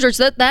conversations, George,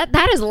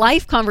 that is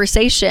life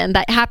conversation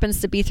that happens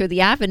to be through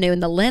the avenue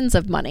and the lens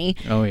of money.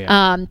 Oh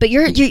yeah. But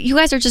you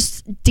guys are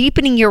just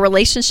deepening your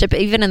relationship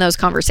even in those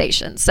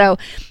conversations. So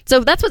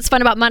that's what's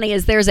fun about money,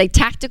 is there's a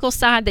tactical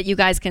side that you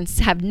guys can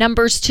have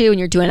numbers to, and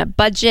you're doing a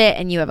budget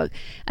and you have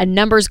a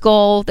numbers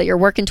goal that you're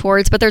working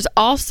towards. But there's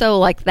also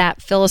like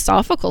that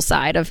philosophical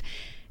side of,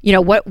 you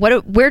know,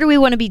 where do we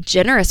want to be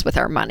generous with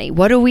our money?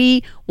 What do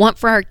we want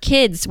for our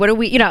kids? What do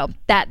we, you know,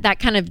 that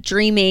kind of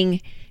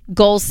dreaming,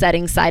 goal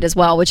setting side as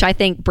well, which I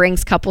think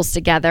brings couples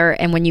together.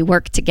 And when you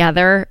work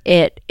together,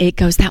 it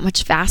goes that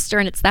much faster,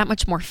 and it's that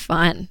much more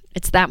fun.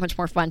 It's that much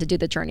more fun to do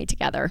the journey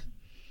together.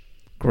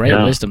 Great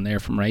wisdom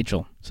there from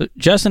Rachel. So,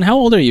 Justin, how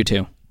old are you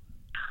two?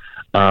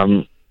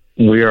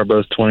 We are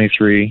both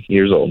 23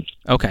 years old.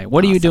 Okay.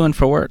 What are you doing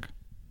for work?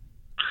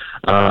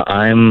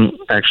 I'm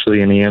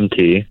actually an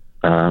EMT,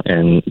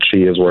 and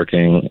she is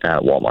working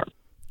at Walmart.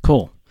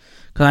 Cool.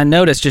 Because I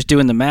noticed, just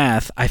doing the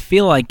math, I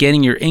feel like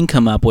getting your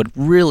income up would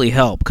really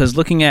help. Because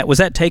looking at, was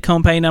that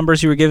take-home pay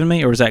numbers you were giving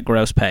me, or was that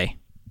gross pay?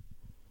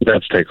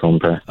 That's take-home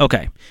pay.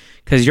 Okay.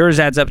 Because yours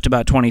adds up to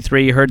about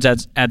 23, hers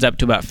adds up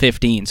to about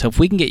 15. So if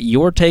we can get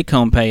your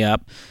take-home pay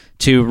up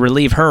to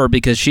relieve her,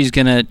 because she's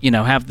going to, you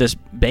know, have this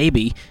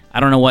baby,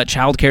 I don't know what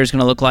childcare is going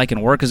to look like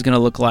and work is going to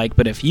look like,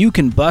 but if you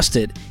can bust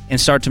it and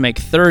start to make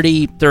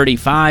 30,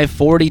 35,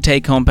 40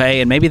 take-home pay,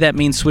 and maybe that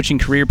means switching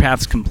career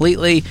paths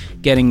completely,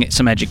 getting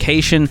some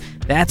education,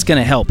 that's going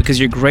to help, because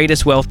your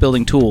greatest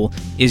wealth-building tool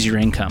is your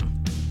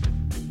income.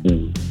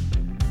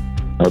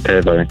 Okay,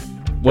 buddy.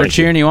 We're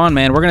cheering you on,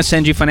 man. We're going to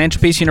send you Financial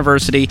Peace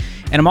University,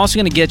 and I'm also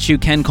going to get you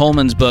Ken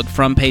Coleman's book,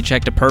 From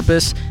Paycheck to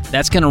Purpose.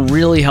 That's going to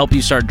really help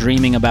you start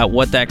dreaming about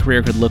what that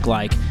career could look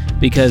like,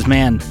 because,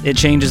 man, it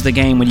changes the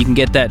game when you can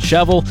get that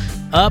shovel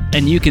up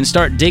and you can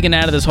start digging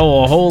out of this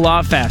hole a whole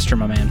lot faster,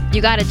 my man.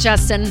 You got it,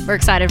 Justin. We're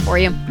excited for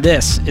you.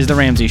 This is The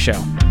Ramsey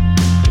Show.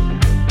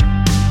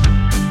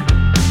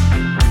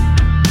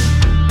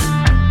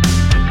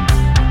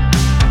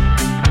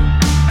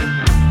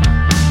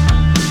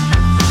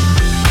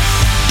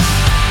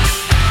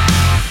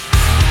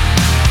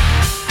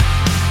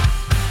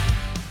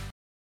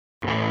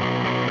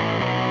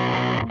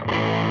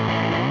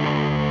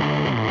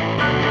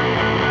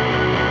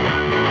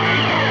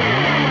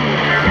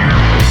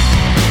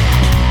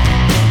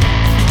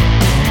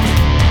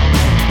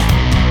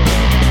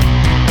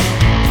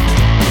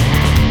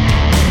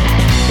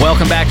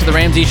 Welcome back to The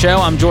Ramsey Show.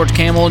 I'm George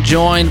Camel,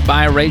 joined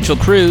by Rachel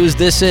Cruz.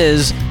 This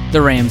is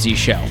The Ramsey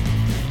Show.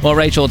 Well,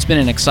 Rachel, it's been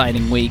an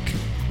exciting week.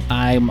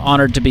 I'm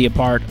honored to be a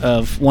part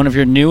of one of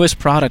your newest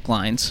product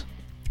lines.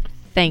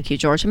 Thank you,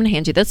 George. I'm going to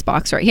hand you this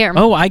box right here.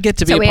 Oh, I get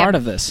to be a part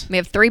of this. We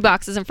have 3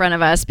 boxes in front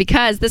of us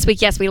because this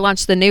week, yes, we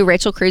launched the new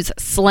Rachel Cruz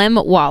Slim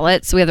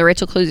Wallet. So we have the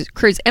Rachel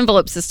Cruz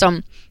envelope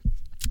system.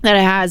 that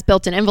it has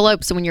built-in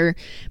envelopes. So when you're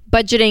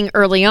budgeting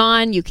early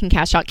on, you can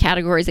cash out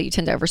categories that you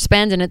tend to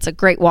overspend, and it's a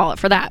great wallet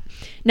for that.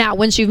 Now,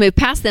 once you've moved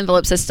past the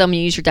envelope system,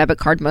 you use your debit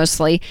card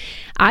mostly.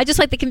 I just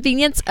like the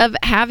convenience of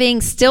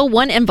having still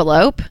one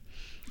envelope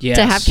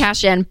to have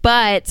cash in,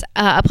 but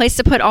a place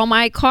to put all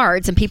my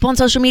cards. And people on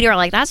social media are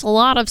like, that's a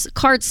lot of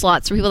card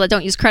slots for people that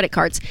don't use credit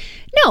cards.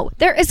 No,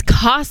 there is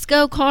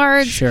Costco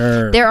cards.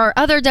 Sure. There are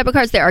other debit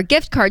cards. There are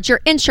gift cards, your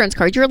insurance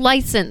card, your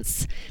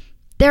license.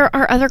 There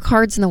are other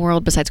cards in the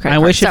world besides credit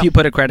cards. I wish if you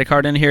put a credit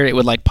card in here, it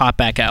would like pop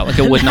back out. Like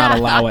it would not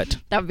allow it.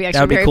 That would be actually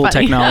that would be very cool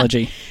funny.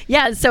 technology.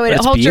 Yeah, so it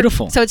That's holds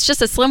beautiful. so it's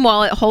just a slim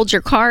wallet, holds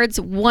your cards,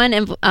 one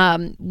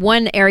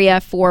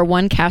area for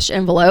one cash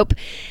envelope.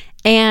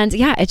 And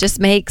yeah, it just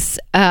makes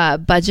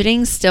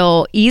budgeting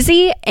still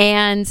easy,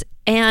 and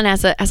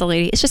as a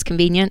lady, it's just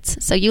convenience.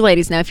 So you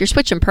ladies know, if you're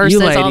switching purses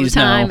all the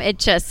time, know.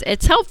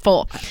 it's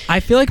helpful. I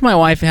feel like my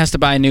wife has to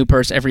buy a new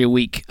purse every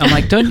week. I'm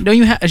like, don't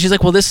you have? She's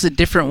like, well, this is a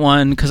different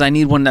one because I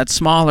need one that's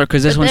smaller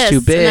because this one's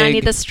too big. And I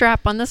need the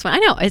strap on this one. I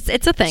know it's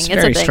a thing. It's a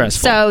very thing.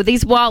 stressful. So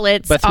these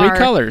wallets But are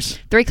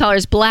three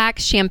colors: black,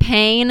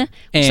 champagne, which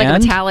is like a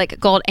And? metallic,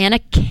 gold, and a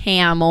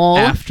camel.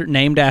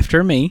 named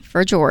after me.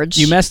 For George.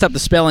 You messed up the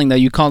spelling though.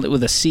 You called it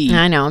with a C.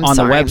 I know, I'm on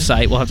sorry. the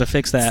website. We'll have to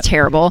fix that. It's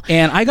terrible.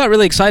 And I got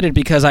really excited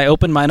because I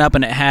opened mine up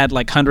and it had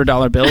like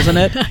 $100 bills in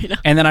it.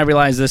 And then I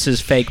realized this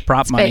is fake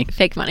prop money.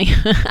 Fake money.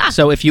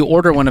 So if you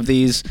order one of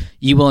these,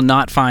 you will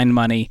not find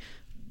money,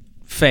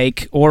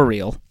 fake or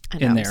real, I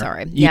know, in I'm there.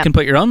 sorry. You Yep. can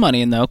put your own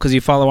money in though because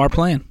you follow our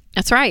plan.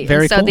 That's right.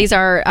 Very so cool. these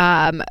are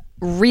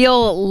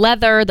real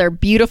leather. They're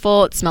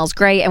beautiful. It smells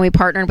great. And we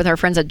partnered with our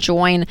friends at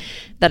Join.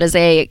 That is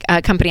a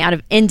company out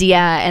of India,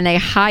 and they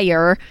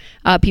hire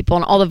people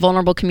in all the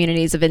vulnerable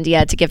communities of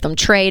India to give them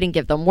trade and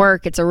give them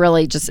work. It's a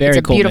really it's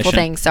a cool beautiful mission.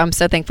 thing. So I'm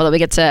so thankful that we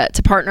get to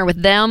partner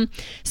with them.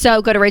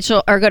 So go to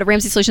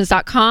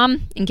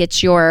RamseySolutions.com and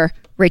get your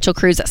Rachel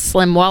Cruz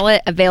Slim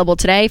Wallet available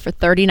today for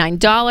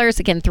 $39.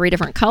 Again, 3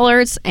 different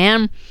colors,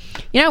 and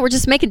we're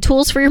just making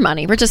tools for your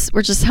money. We're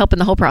just helping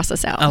the whole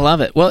process out. I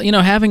love it. Well,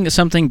 having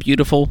something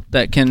beautiful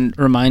that can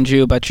remind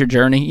you about your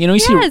journey. You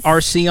see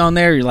RC on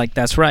there, you're like,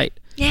 that's right.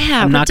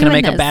 Yeah, I'm not going to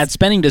make a bad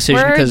spending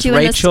decision because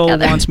Rachel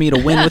wants me to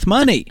win with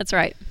money. That's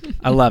right.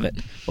 I love it.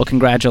 Well,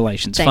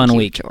 congratulations. Thank Fun you,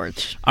 week.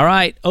 George. All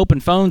right.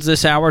 Open phones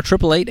this hour,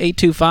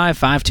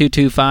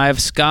 888-825-5225.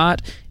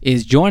 Scott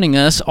is joining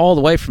us all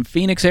the way from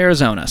Phoenix,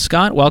 Arizona.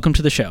 Scott, welcome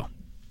to the show.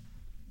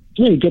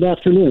 Hey, good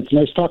afternoon. It's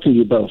nice talking to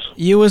you both.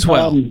 You as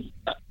well.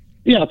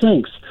 Yeah,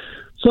 thanks.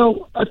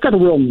 So I've got a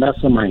real mess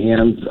on my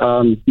hands.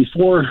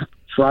 Before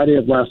Friday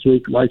of last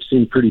week, life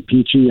seemed pretty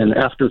peachy, and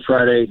after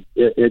Friday,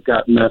 it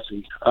got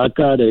messy. I've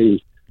got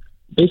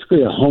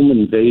basically a home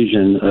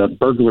invasion, a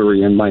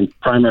burglary in my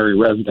primary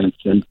residence,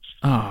 and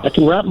I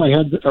can wrap my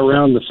head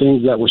around the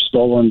things that were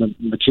stolen, the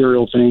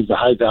material things, the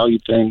high-value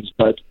things,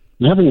 but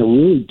I'm having a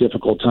really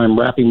difficult time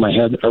wrapping my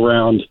head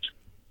around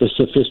the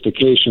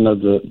sophistication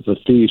of the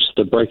thieves,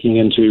 the breaking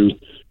into,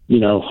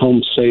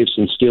 home safes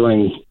and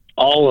stealing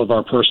all of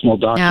our personal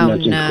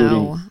documents,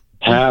 including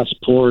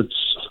passports,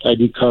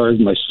 ID cards,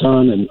 my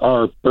son, and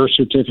our birth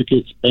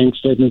certificates, bank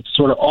statements,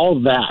 sort of all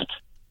of that.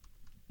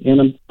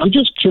 And I'm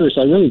just curious.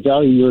 I really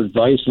value your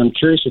advice, and I'm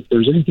curious if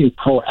there's anything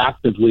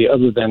proactively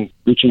other than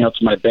reaching out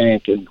to my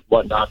bank and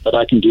whatnot that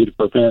I can do to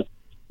prevent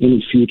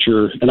any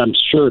future, and I'm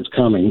sure it's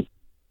coming,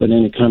 but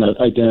any kind of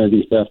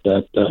identity theft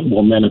that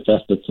will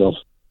manifest itself.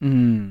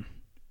 I'm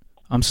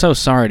so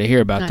sorry to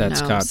hear about that,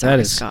 Scott. Sorry, that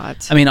is,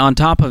 Scott. on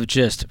top of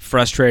just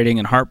frustrating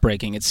and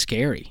heartbreaking, it's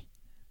scary.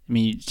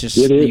 You can't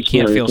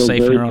scary. feel It's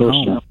safe in your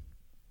own home.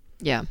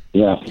 Yeah.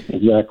 Yeah,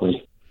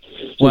 exactly.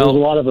 So Well, there's a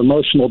lot of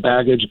emotional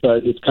baggage,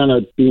 but it's kind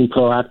of being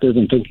proactive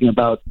and thinking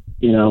about,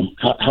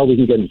 how we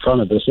can get in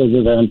front of this.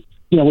 Other than,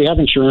 we have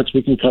insurance,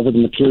 we can cover the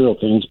material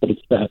things, but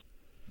it's that.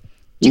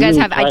 Do you guys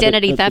really have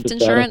identity private, theft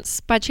sensitive insurance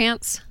by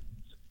chance? data.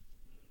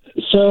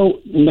 So,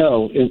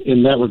 no,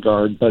 in that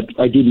regard, but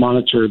I do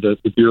monitor the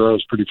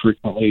bureaus pretty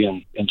frequently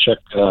and check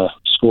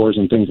scores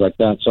and things like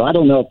that. So I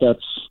don't know if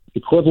that's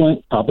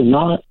equivalent, probably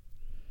not.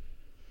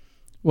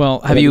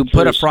 Well, have you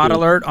put a fraud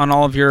alert on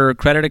all of your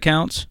credit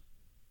accounts?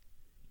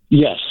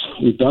 Yes,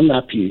 we've done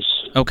that piece.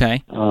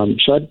 Okay.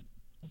 Should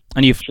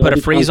And you've put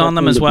a freeze on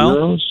them as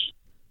well?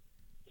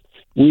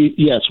 Bureaus?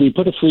 We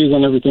put a freeze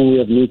on everything. We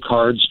have new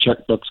cards,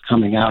 checkbooks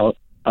coming out,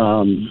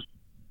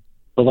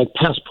 but like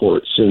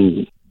passports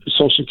and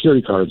Social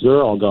Security cards,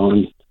 they're all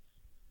gone.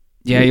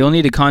 Yeah, you'll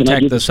need to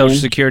contact do the the Social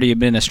same? Security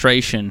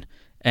Administration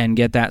and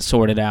get that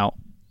sorted out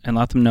and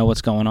let them know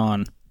what's going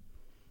on.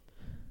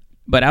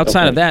 But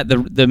outside of that,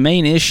 the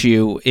main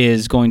issue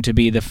is going to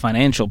be the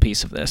financial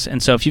piece of this.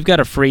 And so if you've got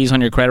a freeze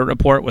on your credit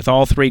report with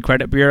all 3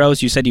 credit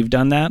bureaus, you said you've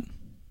done that?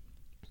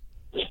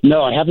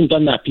 No, I haven't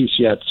done that piece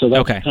yet. So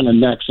that's Okay. kind of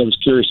next. I was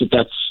curious if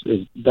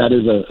that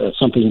is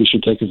something we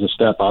should take as a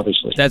step,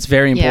 obviously. That's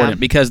very important Yeah.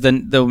 because the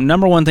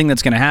number one thing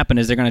that's going to happen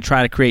is they're going to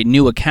try to create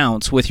new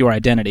accounts with your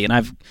identity. And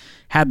I've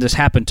had this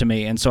happen to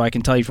me, and so I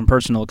can tell you from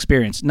personal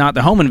experience, not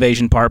the home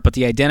invasion part, but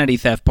the identity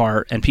theft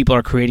part, and people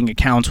are creating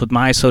accounts with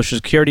my social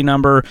security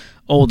number,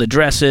 old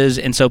addresses,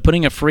 and so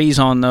putting a freeze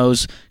on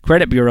those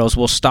credit bureaus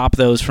will stop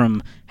those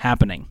from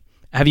happening.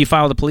 Have you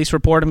filed a police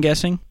report, I'm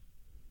guessing?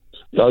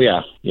 Oh,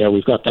 yeah. Yeah,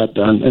 we've got that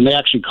done. And they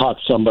actually caught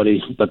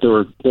somebody, but there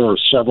were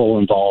several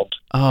involved.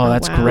 Oh,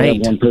 that's wow. We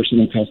great. have one person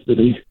in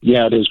custody.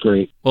 Yeah, it is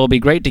great. Well, it'd be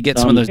great to get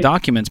some of those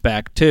documents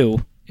back,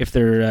 too, if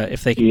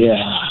they can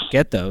Yeah.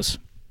 get those.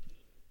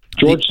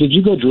 George, did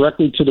you go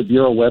directly to the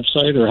Bureau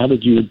website, or how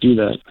did you do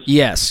that?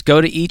 Yes,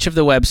 go to each of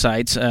the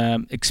websites,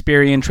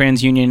 Experian,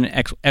 TransUnion,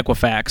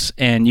 Equifax,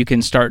 and you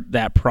can start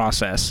that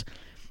process.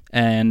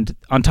 And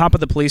on top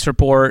of the police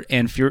report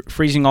and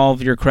freezing all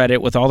of your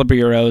credit with all the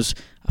bureaus,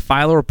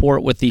 file a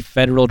report with the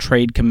Federal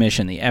Trade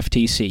Commission, the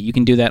FTC. You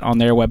can do that on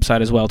their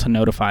website as well to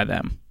notify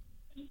them.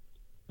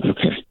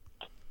 Okay.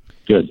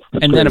 Good.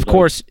 That's And great then, of advice.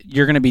 course,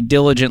 you're going to be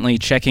diligently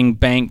checking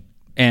bank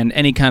and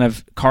any kind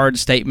of card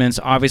statements.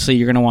 Obviously,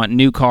 you're going to want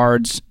new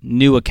cards,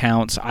 new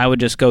accounts. I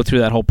would just go through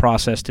that whole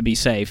process to be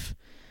safe.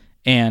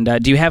 And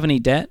do you have any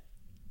debt?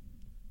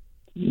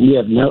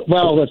 Yeah, no,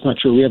 well, that's not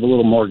true. We have a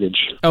little mortgage.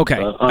 Okay.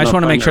 I just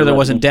want to make sure there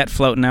wasn't debt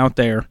floating out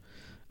there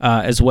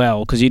as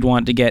well, because you'd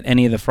want to get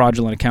any of the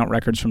fraudulent account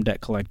records from debt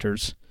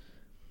collectors.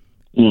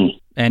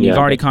 And you've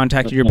already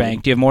contacted your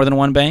bank. Do you have more than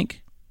one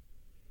bank?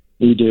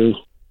 We do.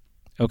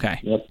 Okay.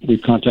 Yep,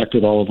 we've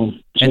contacted all of them.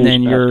 And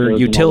then Changed your passwords and all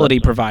utility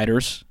that.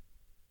 providers,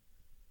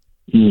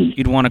 Mm.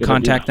 you'd want to Good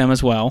contact idea. them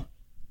as well.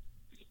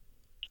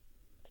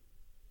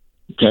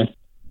 Okay.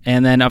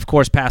 And then, of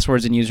course,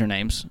 passwords and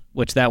usernames,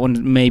 which that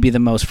one may be the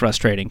most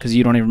frustrating because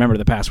you don't even remember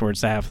the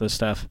passwords to half of this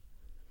stuff.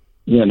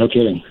 Yeah, no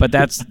kidding. But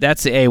that's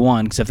the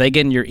A1, because if they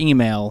get in your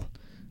email,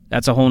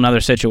 that's a whole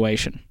nother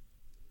situation.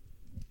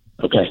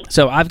 Okay.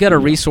 So I've got a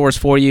resource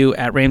for you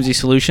at Ramsey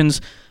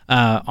Solutions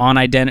on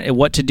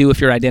what to do if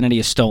your identity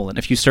is stolen.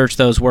 If you search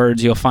those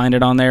words, you'll find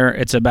it on there.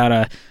 It's about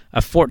a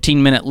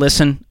 14-minute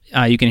listen.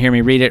 You can hear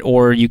me read it,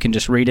 or you can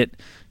just read it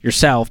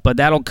yourself. But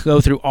that'll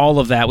go through all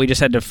of that. We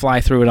just had to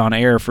fly through it on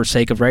air for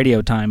sake of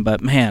radio time.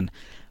 But, man,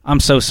 I'm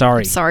so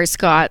sorry. Sorry,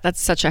 Scott.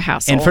 That's such a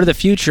hassle. And for the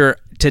future,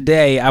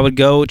 today, I would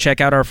go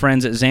check out our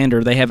friends at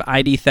Xander. They have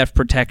ID theft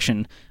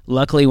protection.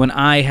 Luckily, when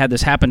I had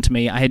this happen to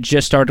me, I had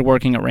just started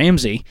working at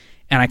Ramsey,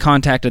 and I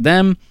contacted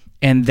them,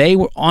 and they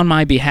were, on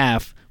my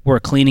behalf, were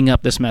cleaning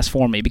up this mess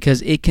for me,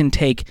 because it can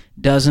take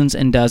dozens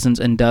and dozens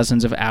and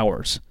dozens of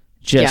hours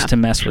just to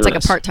mess with it's like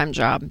us. a part-time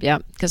job. Yeah,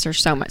 because there's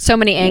so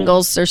many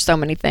angles. There's so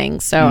many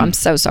things. So I'm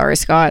so sorry,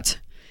 Scott.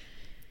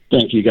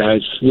 Thank you,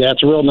 guys. Yeah,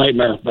 it's a real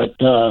nightmare, but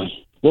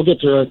we'll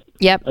get through it.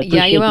 Yep. I Yeah,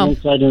 appreciate you the will.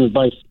 insight and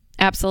advice.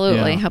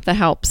 Absolutely. Yeah. Hope that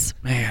helps.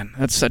 Man,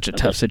 that's such a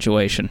tough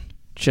situation.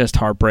 Just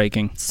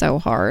heartbreaking. So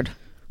hard.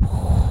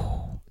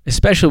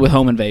 Especially with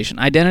home invasion.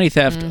 Identity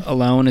theft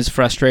alone is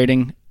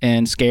frustrating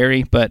and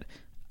scary, but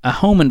a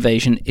home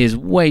invasion is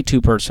way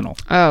too personal.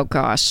 Oh,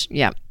 gosh.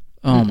 Yeah.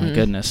 Oh, my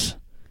goodness.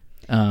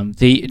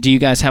 Do you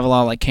guys have a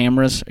lot of, like,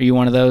 cameras? Are you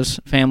one of those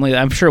family?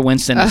 I'm sure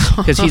Winston is,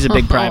 because he's a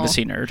big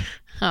privacy nerd.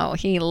 Oh,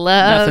 he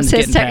loves Nothing's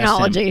his getting past him.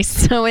 technology.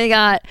 So we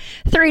got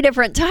 3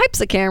 different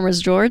types of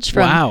cameras, George.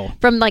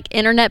 From like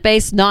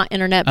internet-based, not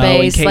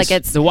internet-based. In case like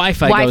it's the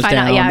Wi-Fi goes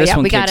down, Yeah, this yeah,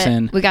 one we got kicks it.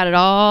 in. We got it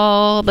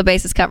all, the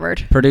bases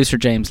covered. Producer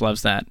James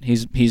loves that.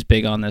 He's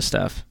big on this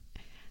stuff.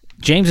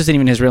 James isn't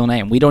even his real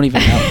name. We don't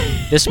even know.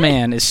 This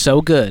man is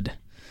so good.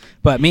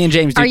 But me and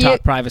James do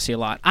talk privacy a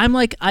lot. I'm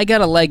like, I got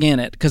a leg in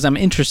it because I'm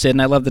interested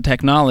and I love the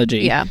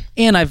technology. Yeah.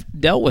 And I've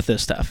dealt with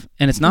this stuff,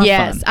 and it's not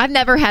Yes, fun. I've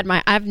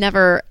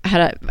never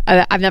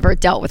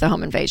dealt with a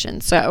home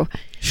invasion. So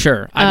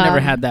Sure, I've never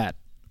had that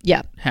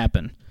yeah.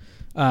 happen.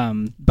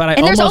 But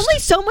There's only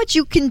so much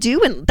you can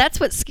do, and that's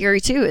what's scary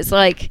too. Is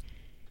like,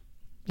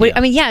 Yeah. I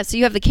mean, yeah. So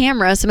you have the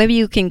camera, so maybe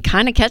you can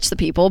kind of catch the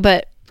people,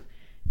 but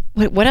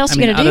what else are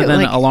you gonna other do?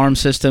 than Like, alarm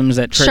systems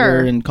that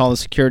trigger Sure. and call the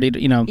security,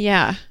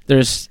 yeah.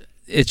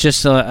 It's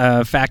just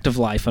a fact of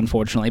life,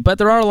 unfortunately. But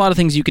there are a lot of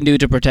things you can do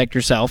to protect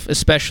yourself,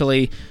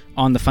 especially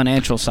on the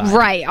financial side.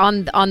 Right,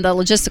 on the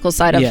logistical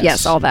side of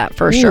Yes. all that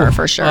for sure.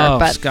 Oh,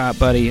 But Scott,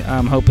 buddy,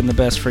 I'm hoping the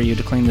best for you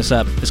to clean this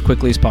up as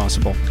quickly as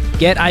possible.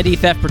 Get ID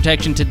theft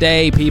protection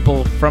today,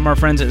 people, from our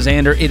friends at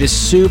Xander. It is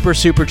super,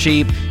 super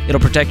cheap. It'll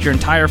protect your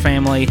entire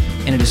family,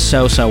 and it is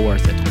so, so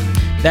worth it.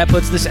 That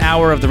puts this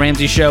hour of The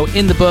Ramsey Show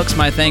in the books.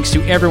 My thanks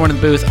to everyone in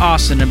the booth,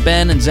 Austin and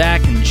Ben and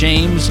Zach and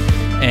James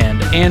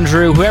and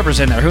Andrew, whoever's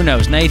in there, who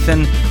knows,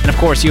 Nathan, and of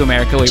course you,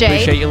 America. We Jade.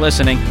 appreciate you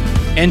listening.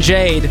 And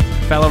Jade,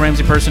 fellow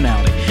Ramsey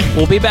personality.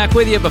 We'll be back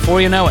with you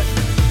before you know it.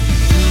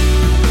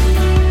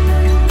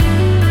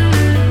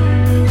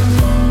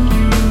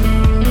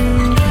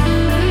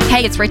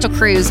 hey, it's Rachel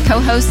Cruz,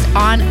 co-host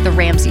on The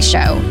Ramsey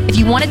Show. If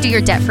you want to do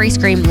your debt-free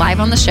scream live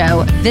on the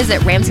show,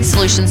 visit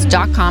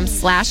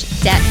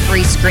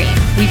RamseySolutions.com/debt-free scream.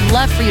 We'd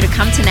love for you to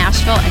come to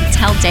Nashville and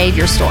tell Dave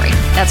your story.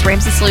 That's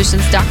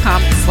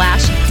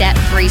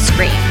RamseySolutions.com/debt-free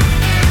scream.